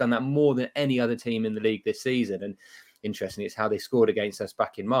 They've done that more than any other team in the league this season. And interestingly, it's how they scored against us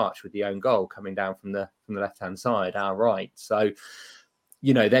back in March with the own goal coming down from the left-hand side, our right. So,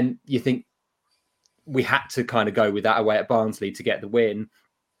 then you think, we had to kind of go with that away at Barnsley to get the win.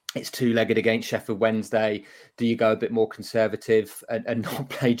 It's 2-legged against Sheffield Wednesday. Do you go a bit more conservative and not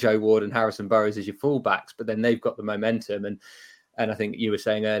play Joe Ward and Harrison Burrows as your fullbacks? But then they've got the momentum. And I think you were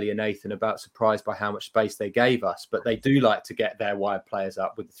saying earlier, Nathan, about surprised by how much space they gave us. But they do like to get their wide players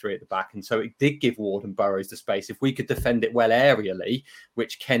up with the 3 at the back. And so it did give Ward and Burrows the space. If we could defend it well aerially,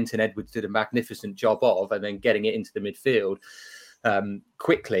 which Kent and Edwards did a magnificent job of, and then getting it into the midfield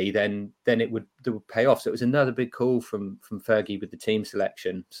quickly, then it would pay off. So it was another big call from Fergie with the team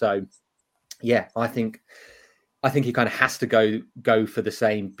selection. So yeah, I think he kind of has to go for the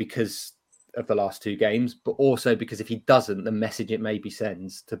same because of the last 2 games, but also because if he doesn't, the message it maybe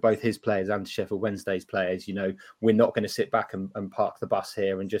sends to both his players and Sheffield Wednesday's players, we're not going to sit back and park the bus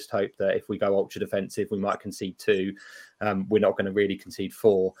here and just hope that if we go ultra defensive, we might concede 2. We're not going to really concede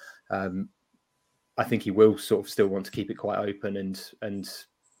 4. I think he will sort of still want to keep it quite open and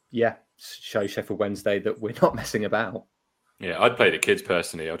show Sheffield Wednesday that we're not messing about. Yeah, I'd play the kids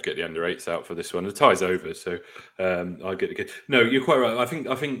personally. I'd get the under 8s out for this one. The tie's over, so I'd get the kids. No, you're quite right. I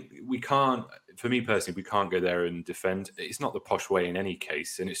think we can't. For me personally, we can't go there and defend. It's not the Posh way in any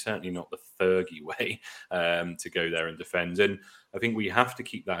case, and it's certainly not the Fergie way to go there and defend. And I think we have to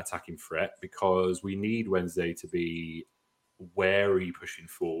keep that attacking threat, because we need Wednesday to be wary pushing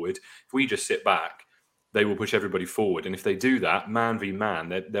forward. If we just sit back, they will push everybody forward. And if they do that, man v man,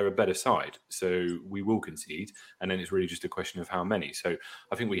 they're a better side. So we will concede. And then it's really just a question of how many. So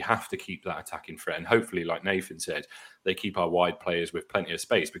I think we have to keep that attacking threat. And hopefully, like Nathan said, they keep our wide players with plenty of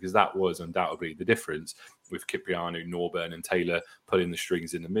space, because that was undoubtedly the difference with Kipriano, Norburn and Taylor pulling the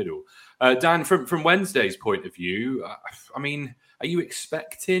strings in the middle. Dan, from Wednesday's point of view, I mean, are you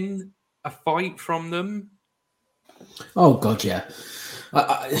expecting a fight from them? Oh God, yeah.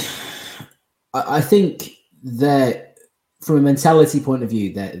 I think that from a mentality point of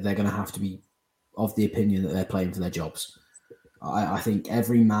view, they're going to have to be of the opinion that they're playing for their jobs. I think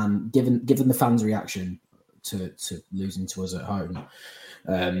every man, given the fans' reaction to losing to us at home,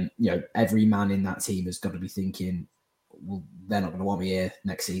 every man in that team has got to be thinking, well, they're not going to want me here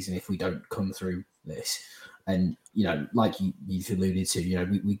next season if we don't come through this. And, like you've alluded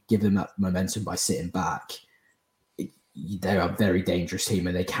to, we give them that momentum by sitting back. They're a very dangerous team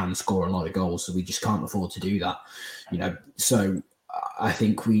and they can score a lot of goals. So we just can't afford to do that, So I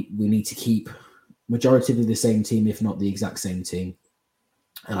think we need to keep majoritively the same team, if not the exact same team.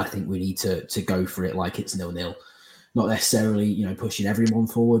 And I think we need to go for it like it's 0-0. Not necessarily, pushing everyone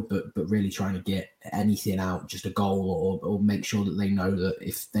forward, but really trying to get anything out, just a goal, or make sure that they know that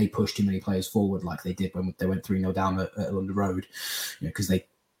if they push too many players forward, like they did when they went 3-0 down at London Road, because they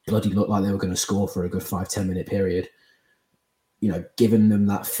bloody looked like they were going to score for a good 5-10 minute period. Giving them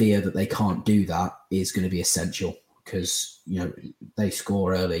that fear that they can't do that is going to be essential, because, they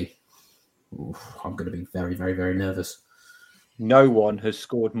score early. Oof, I'm going to be very, very, very nervous. No one has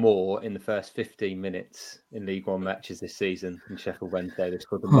scored more in the first 15 minutes in League One matches this season than Sheffield Wednesday. They've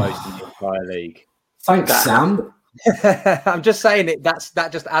scored the most in the entire league. Thanks, Sam. I'm just saying that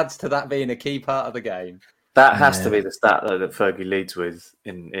just adds to that being a key part of the game. That has to be the stat, though, that Fergie leads with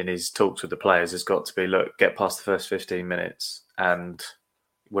in his talks with the players. Has got to be, look, get past the first 15 minutes and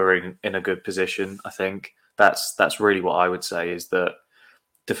we're in a good position. I think that's really what I would say, is that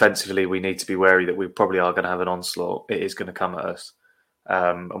defensively, we need to be wary that we probably are going to have an onslaught. It is going to come at us.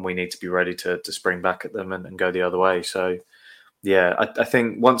 And we need to be ready to spring back at them and go the other way. So, yeah, I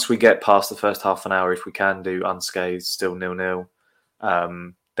think once we get past the first half an hour, if we can do unscathed, still 0-0,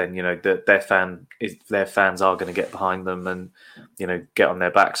 then, their fans are going to get behind them and, get on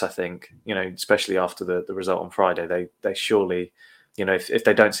their backs, I think, especially after the result on Friday. They surely... if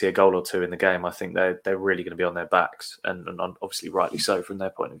they don't see a goal or two in the game, I think they're really going to be on their backs, and obviously rightly so from their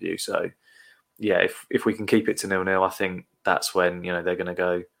point of view. So, yeah, if we can keep it to 0-0, I think that's when they're going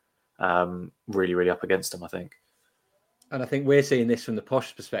to go really, really up against them, I think. And I think we're seeing this from the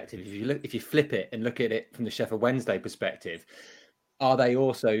Posh perspective. If you flip it and look at it from the Sheffield Wednesday perspective, are they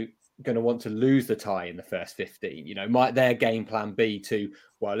also going to want to lose the tie in the first 15? Might their game plan be to,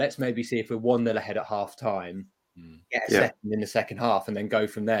 well, let's maybe see if we're 1-0 ahead at half time, get a second in the second half, and then go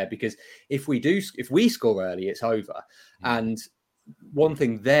from there. Because if we score early, it's over. And one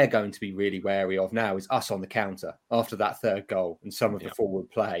thing they're going to be really wary of now is us on the counter after that third goal and some of the forward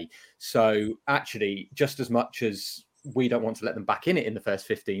play. So actually, just as much as we don't want to let them back in it in the first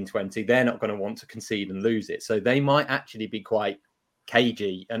 15-20, they're not going to want to concede and lose it. So they might actually be quite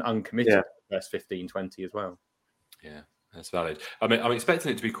cagey and uncommitted in the first 15-20 as well. Yeah. That's valid. I mean, I'm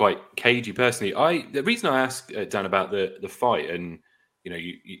expecting it to be quite cagey personally. The reason I asked Dan about the fight, and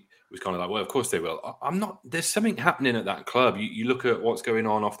you was kind of like, well, of course they will. I'm not. There's something happening at that club. You look at what's going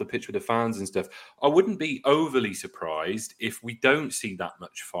on off the pitch with the fans and stuff. I wouldn't be overly surprised if we don't see that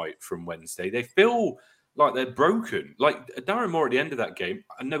much fight from Wednesday. They feel like they're broken. Like Darren Moore at the end of that game,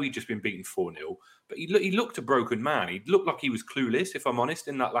 I know he'd just been beaten 4-0, but he looked a broken man. He looked like he was clueless, if I'm honest,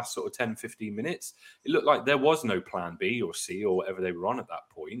 in that last sort of 10, 15 minutes. It looked like there was no plan B or C or whatever they were on at that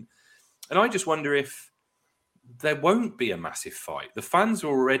point. And I just wonder if there won't be a massive fight. The fans are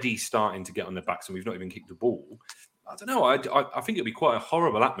already starting to get on their backs and we've not even kicked the ball. I don't know. I think it'd be quite a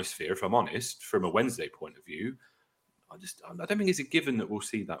horrible atmosphere, if I'm honest, from a Wednesday point of view. I don't think it's a given that we'll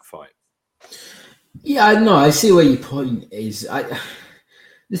see that fight. Yeah, no, I see where your point is.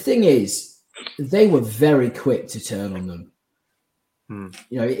 The thing is, they were very quick to turn on them.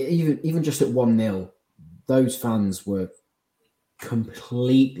 Even just at 1-0, those fans were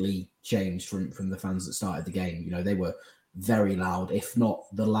completely changed from the fans that started the game. They were very loud, if not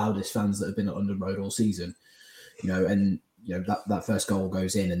the loudest fans that have been at London Road all season. That first goal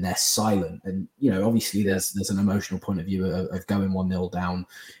goes in and they're silent. And, obviously there's an emotional point of view of going 1-0 down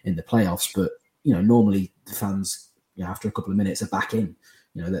in the playoffs. But, normally the fans, after a couple of minutes are back in,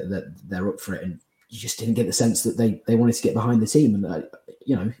 they're up for it. And you just didn't get the sense that they wanted to get behind the team. And,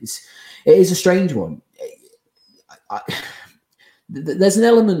 it is a strange one. There's an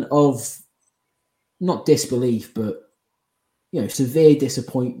element of not disbelief, but, severe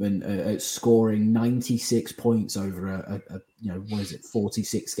disappointment at scoring 96 points over a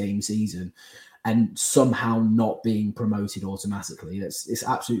 46 game season and somehow not being promoted automatically. It's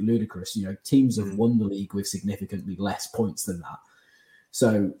absolutely ludicrous. Teams have won the league with significantly less points than that.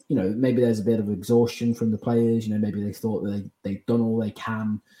 So, maybe there's a bit of exhaustion from the players. Maybe they thought that they've done all they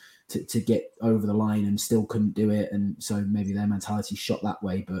can to get over the line and still couldn't do it. And so maybe their mentality shot that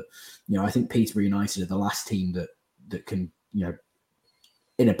way. But, I think Peterborough United are the last team that that can,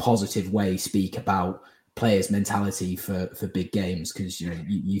 in a positive way, speak about players' mentality for big games, because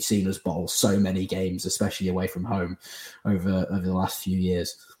you've seen us bottle so many games, especially away from home, over the last few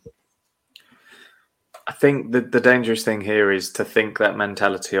years. I think the dangerous thing here is to think that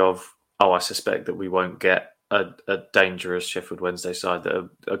mentality of, I suspect that we won't get a dangerous Sheffield Wednesday side that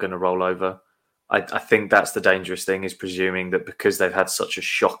are going to roll over. I think that's the dangerous thing, is presuming that because they've had such a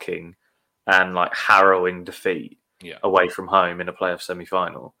shocking and harrowing defeat away from home in a playoff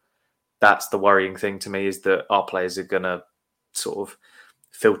semi-final, that's the worrying thing to me, is that our players are going to sort of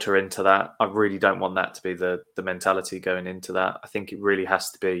filter into that. I really don't want that to be the mentality going into that. I think it really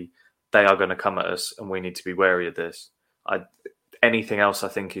has to be, they are going to come at us and we need to be wary of this. Anything else, I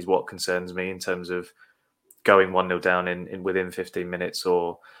think, is what concerns me in terms of going 1-0 down in within 15 minutes,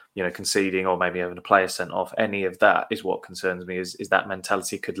 or conceding, or maybe having a player sent off. Any of that is what concerns me, is that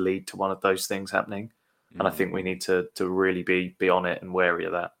mentality could lead to one of those things happening. And I think we need to really be on it and wary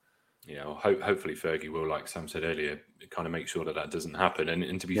of that. Yeah, well, hopefully Fergie will, like Sam said earlier, kind of make sure that doesn't happen.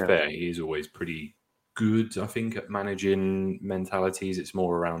 And to be fair, he is always pretty good, I think, at managing mentalities. It's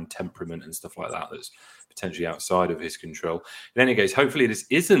more around temperament and stuff like that that's potentially outside of his control. In any case, hopefully this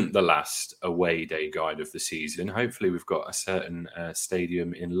isn't the last away day guide of the season. Hopefully we've got a certain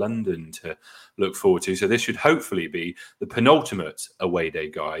stadium in London to look forward to. So this should hopefully be the penultimate away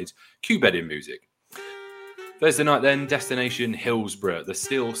day guide. Cue bedding music. Thursday night then, destination Hillsborough. The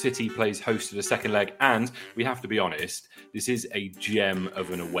Steel City plays host to the second leg, and we have to be honest, this is a gem of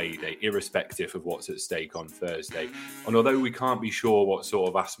an away day, irrespective of what's at stake on Thursday. And although we can't be sure what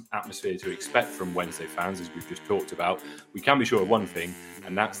sort of atmosphere to expect from Wednesday fans, as we've just talked about, we can be sure of one thing,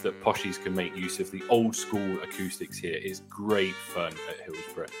 and that's that Poshies can make use of the old school acoustics here. It's great fun at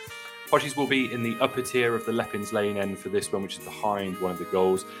Hillsborough. Poshies will be in the upper tier of the Leppins Lane end for this one, which is behind one of the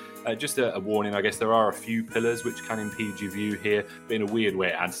goals. Just a warning, I guess there are a few pillars which can impede your view here, but in a weird way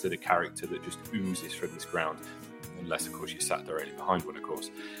it adds to the character that just oozes from this ground. Unless, of course, you sat directly behind one, of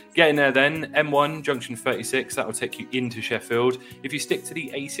course. Getting there then, M1, junction 36, that will take you into Sheffield. If you stick to the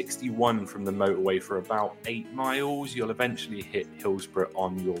A61 from the motorway for about 8 miles, you'll eventually hit Hillsborough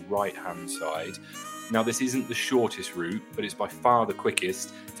on your right-hand side. Now, this isn't the shortest route, but it's by far the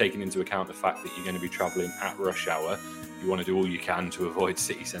quickest, taking into account the fact that you're going to be travelling at rush hour. You want to do all you can to avoid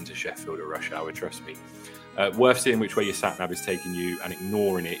city centre Sheffield at rush hour, trust me. Worth seeing which way your sat-nav is taking you and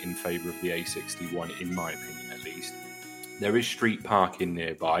ignoring it in favour of the A61, in my opinion at least. There is street parking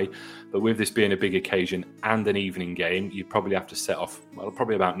nearby, but with this being a big occasion and an evening game, you'd probably have to set off,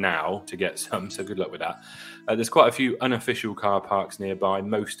 probably about now to get some, so good luck with that. There's quite a few unofficial car parks nearby.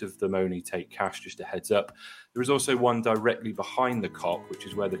 Most of them only take cash, just a heads up. There is also one directly behind the Cop, which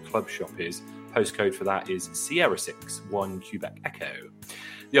is where the club shop is. Postcode for that is Sierra 6, 1 Quebec Echo.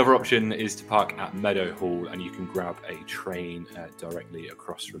 The other option is to park at Meadow Hall, and you can grab a train directly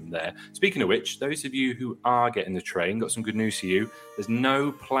across from there. Speaking of which, those of you who are getting the train, got some good news for you. There's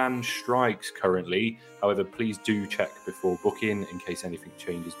no planned strikes currently. However, please do check before booking in case anything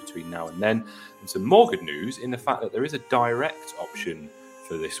changes between now and then. And some more good news in the fact that there is a direct option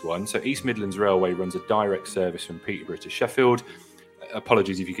for this one. So East Midlands Railway runs a direct service from Peterborough to Sheffield.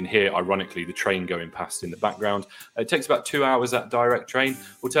 Apologies if you can hear, ironically, the train going past in the background. It takes about 2 hours, that direct train.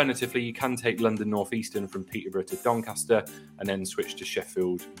 Alternatively, you can take London North Eastern from Peterborough to Doncaster and then switch to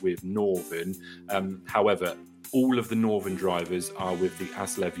Sheffield with Northern. However, all of the Northern drivers are with the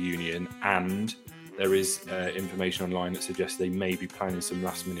ASLEV union, and there is information online that suggests they may be planning some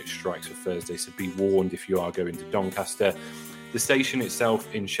last-minute strikes for Thursday, so be warned if you are going to Doncaster. The station itself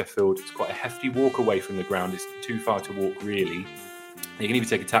in Sheffield, it's quite a hefty walk away from the ground. It's too far to walk, really. You can either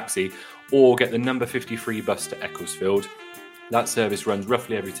take a taxi or get the number 53 bus to Ecclesfield. That service runs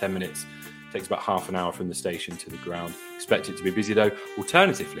roughly every 10 minutes. It takes about half an hour from the station to the ground. Expect it to be busy though.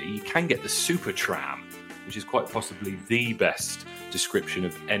 Alternatively, you can get the Super Tram, which is quite possibly the best description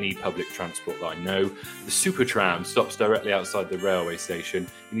of any public transport that I know. The Super Tram stops directly outside the railway station.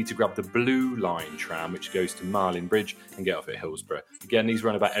 You need to grab the Blue Line tram, which goes to Marlin Bridge, and get off at Hillsborough. Again, these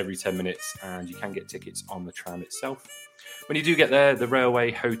run about every 10 minutes, and you can get tickets on the tram itself. When you do get there, the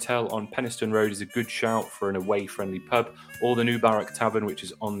Railway Hotel on Penistone Road is a good shout for an away-friendly pub, or the New Barrack Tavern, which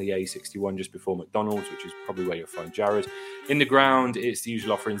is on the A61 just before McDonald's, which is probably where you'll find Jared. In the ground, it's the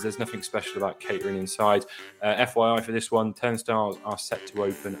usual offerings. There's nothing special about catering inside. FYI for this one, turnstiles are set to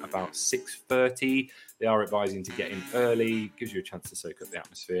open about 6:30. They are advising to get in early, gives you a chance to soak up the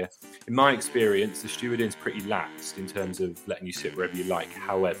atmosphere. In my experience, the stewarding's pretty laxed in terms of letting you sit wherever you like.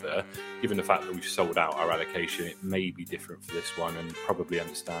 However, given the fact that we've sold out our allocation, it may be different for this one, and probably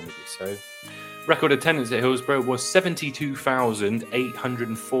understandably so. Record attendance at Hillsborough was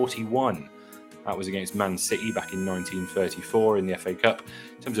 72,841. That was against Man City back in 1934 in the FA Cup.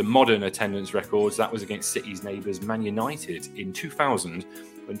 In terms of modern attendance records, that was against City's neighbours Man United in 2000,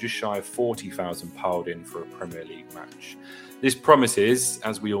 when just shy of 40,000 piled in for a Premier League match. This promises,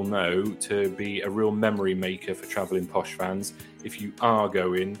 as we all know, to be a real memory maker for travelling posh fans. If you are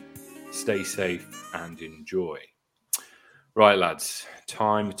going, stay safe and enjoy. Right, lads,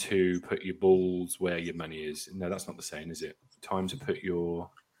 time to put your balls where your money is. No, that's not the saying, is it? Time to put your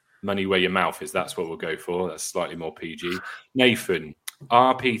money where your mouth is. That's what we'll go for. That's slightly more PG. Nathan,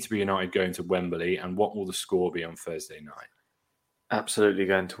 are Peterborough United going to Wembley, and what will the score be on Thursday night? Absolutely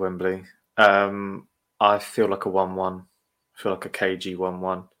going to Wembley. I feel like a 1-1. I feel like a KG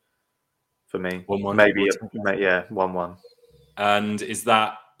 1-1 for me. 1-1? Maybe, 1-1. And is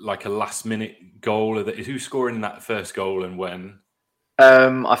that like a last-minute goal? Who's scoring that first goal and when?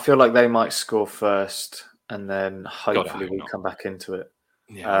 I feel like they might score first, and then hopefully we'll come back into it.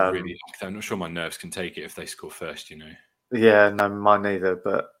 Yeah, I'm not sure my nerves can take it if they score first, Yeah, no, mine neither.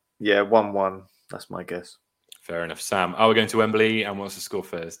 But yeah, 1-1. That's my guess. Fair enough. Sam, are we going to Wembley, and what's the score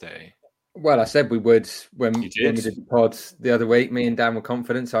Thursday? Well, I said we would when we did the pod the other week. Me and Dan were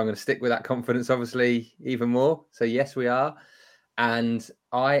confident, so I'm going to stick with that confidence, obviously, even more. So yes, we are. And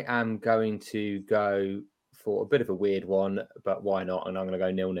I am going to go for a bit of a weird one, but why not? And I'm going to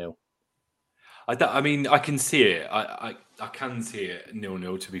go 0-0. I mean, I can see it. I can see it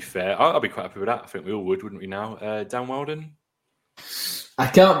 0-0, to be fair. I'll be quite happy with that. I think we all would, wouldn't we now? Dan Weldon? I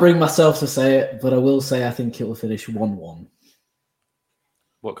can't bring myself to say it, but I will say I think it will finish 1-1.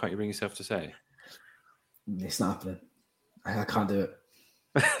 What can't you bring yourself to say? It's not happening. I can't do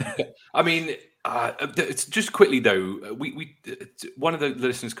it. I mean, just quickly though, we one of the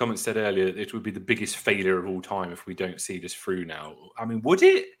listeners' comments said earlier that it would be the biggest failure of all time if we don't see this through now. I mean, would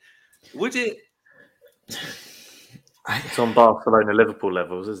it? Would it? It's on Barcelona-Liverpool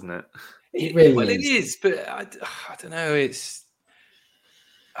levels, isn't it? It really well, is. It is, but I don't know.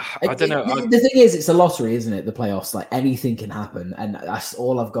 I don't know. The thing is, it's a lottery, isn't it? The playoffs, like anything can happen, and that's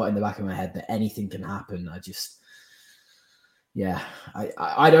all I've got in the back of my head. That anything can happen.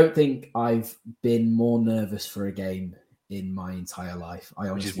 I don't think I've been more nervous for a game in my entire life.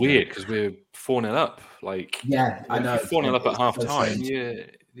 Which is weird because we're 4-0 up. Like, yeah, I know. 4-0 up at half time.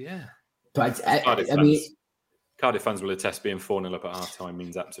 Yeah. But I mean, Cardiff fans will attest being 4-0 up at half time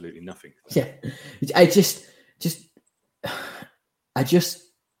means absolutely nothing. Yeah, I just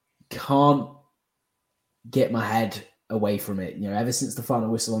can't get my head away from it. Ever since the final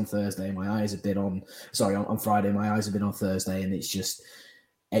whistle on Thursday, my eyes have been on Friday, my eyes have been on Thursday, and it's just,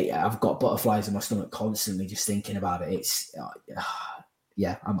 I've got butterflies in my stomach constantly just thinking about it. It's,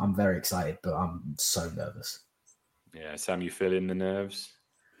 I'm very excited, but I'm so nervous. Yeah, Sam, you feeling the nerves?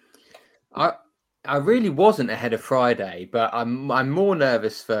 I really wasn't ahead of Friday, but I'm more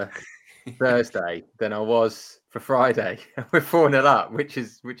nervous for Thursday than I was for Friday. We're 4-0 up, which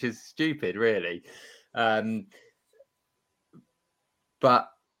is stupid, really. But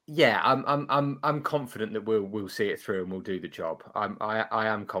yeah, I'm confident that we'll see it through and we'll do the job. I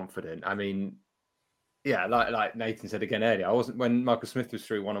am confident. I mean, yeah, like Nathan said again earlier, I wasn't when Michael Smith was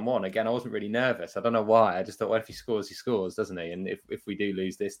through 1-on-1 again. I wasn't really nervous. I don't know why. I just thought, well, if he scores, doesn't he? And if we do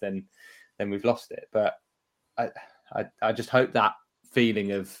lose this, then we've lost it. But I just hope that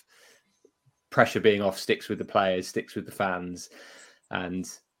feeling of pressure being off sticks with the players, sticks with the fans, and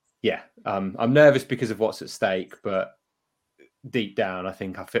yeah, I'm nervous because of what's at stake, but deep down, I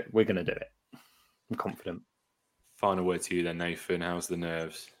think we're going to do it. I'm confident. Final word to you then, Nathan. How's the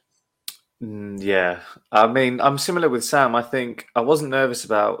nerves? Yeah, I mean, I'm similar with Sam. I think I wasn't nervous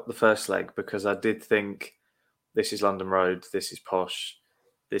about the first leg because I did think this is London Road, this is posh,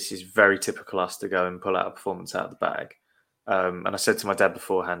 this is very typical us to go and pull out a performance out of the bag. And I said to my dad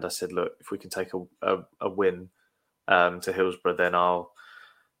beforehand, I said, look, if we can take a win to Hillsborough, then I'll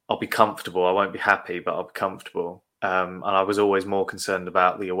be comfortable. I won't be happy, but I'll be comfortable. And I was always more concerned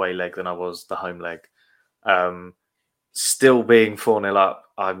about the away leg than I was the home leg. Still being 4-0 up,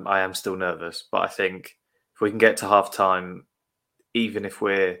 I am still nervous. But I think if we can get to half-time, even if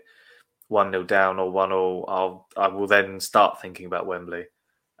we're 1-0 down or 1-1, I will then start thinking about Wembley.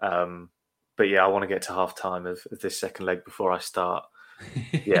 But yeah, I want to get to half-time of this second leg before I start.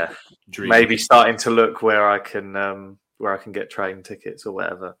 Yeah, maybe starting to look where I can get train tickets or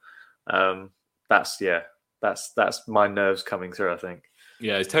whatever. That's my nerves coming through, I think.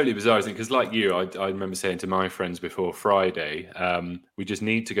 Yeah, it's totally bizarre, isn't it? Because like you, I remember saying to my friends before Friday, we just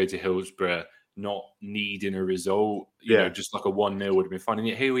need to go to Hillsborough, not needing a result. You know, just like a 1-0 would have been fine. And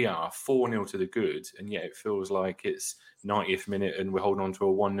yet here we are, 4-0 to the good. And yet it feels like it's 90th minute and we're holding on to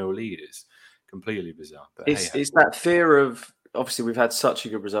a 1-0 lead. It's completely bizarre. But it's that fear of obviously we've had such a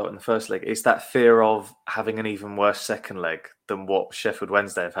good result in the first leg. It's that fear of having an even worse second leg than what Sheffield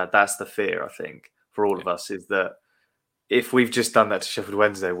Wednesday have had. That's the fear, I think, for all of us, is that if we've just done that to Sheffield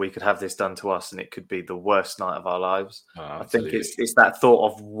Wednesday, we could have this done to us and it could be the worst night of our lives. I think it's that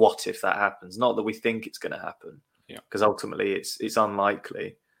thought of what if that happens. Not that we think it's going to happen, because ultimately it's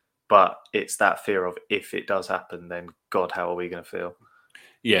unlikely, but it's that fear of if it does happen, then God, how are we going to feel?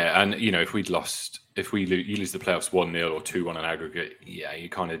 Yeah, and if we lose the playoffs 1-0 or 2-1 on aggregate,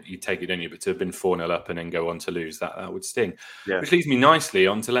 you take it in you. But to have been 4-0 up and then go on to lose, that would sting. Yeah. Which leads me nicely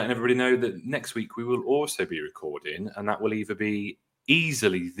on to letting everybody know that next week we will also be recording, and that will either be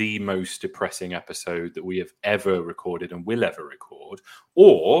easily the most depressing episode that we have ever recorded and will ever record,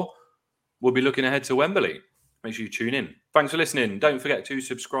 or we'll be looking ahead to Wembley. Make sure you tune in. Thanks for listening. Don't forget to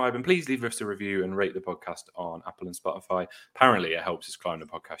subscribe and please leave us a review and rate the podcast on Apple and Spotify. Apparently, it helps us climb the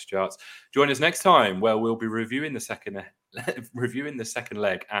podcast charts. Join us next time where we'll be reviewing the second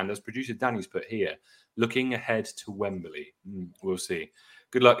leg. And as producer Danny's put here, looking ahead to Wembley. We'll see.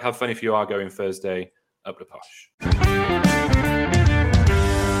 Good luck. Have fun if you are going Thursday. Up the posh.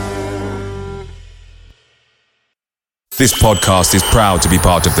 This podcast is proud to be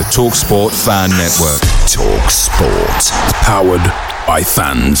part of the TalkSport Fan Network. TalkSport. Powered by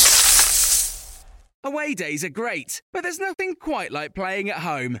fans. Away days are great, but there's nothing quite like playing at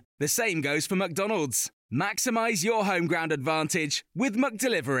home. The same goes for McDonald's. Maximise your home ground advantage with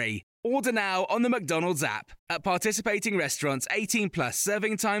McDelivery. Order now on the McDonald's app. At participating restaurants, 18 plus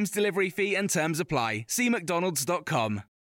serving times, delivery fee and terms apply. See mcdonalds.com.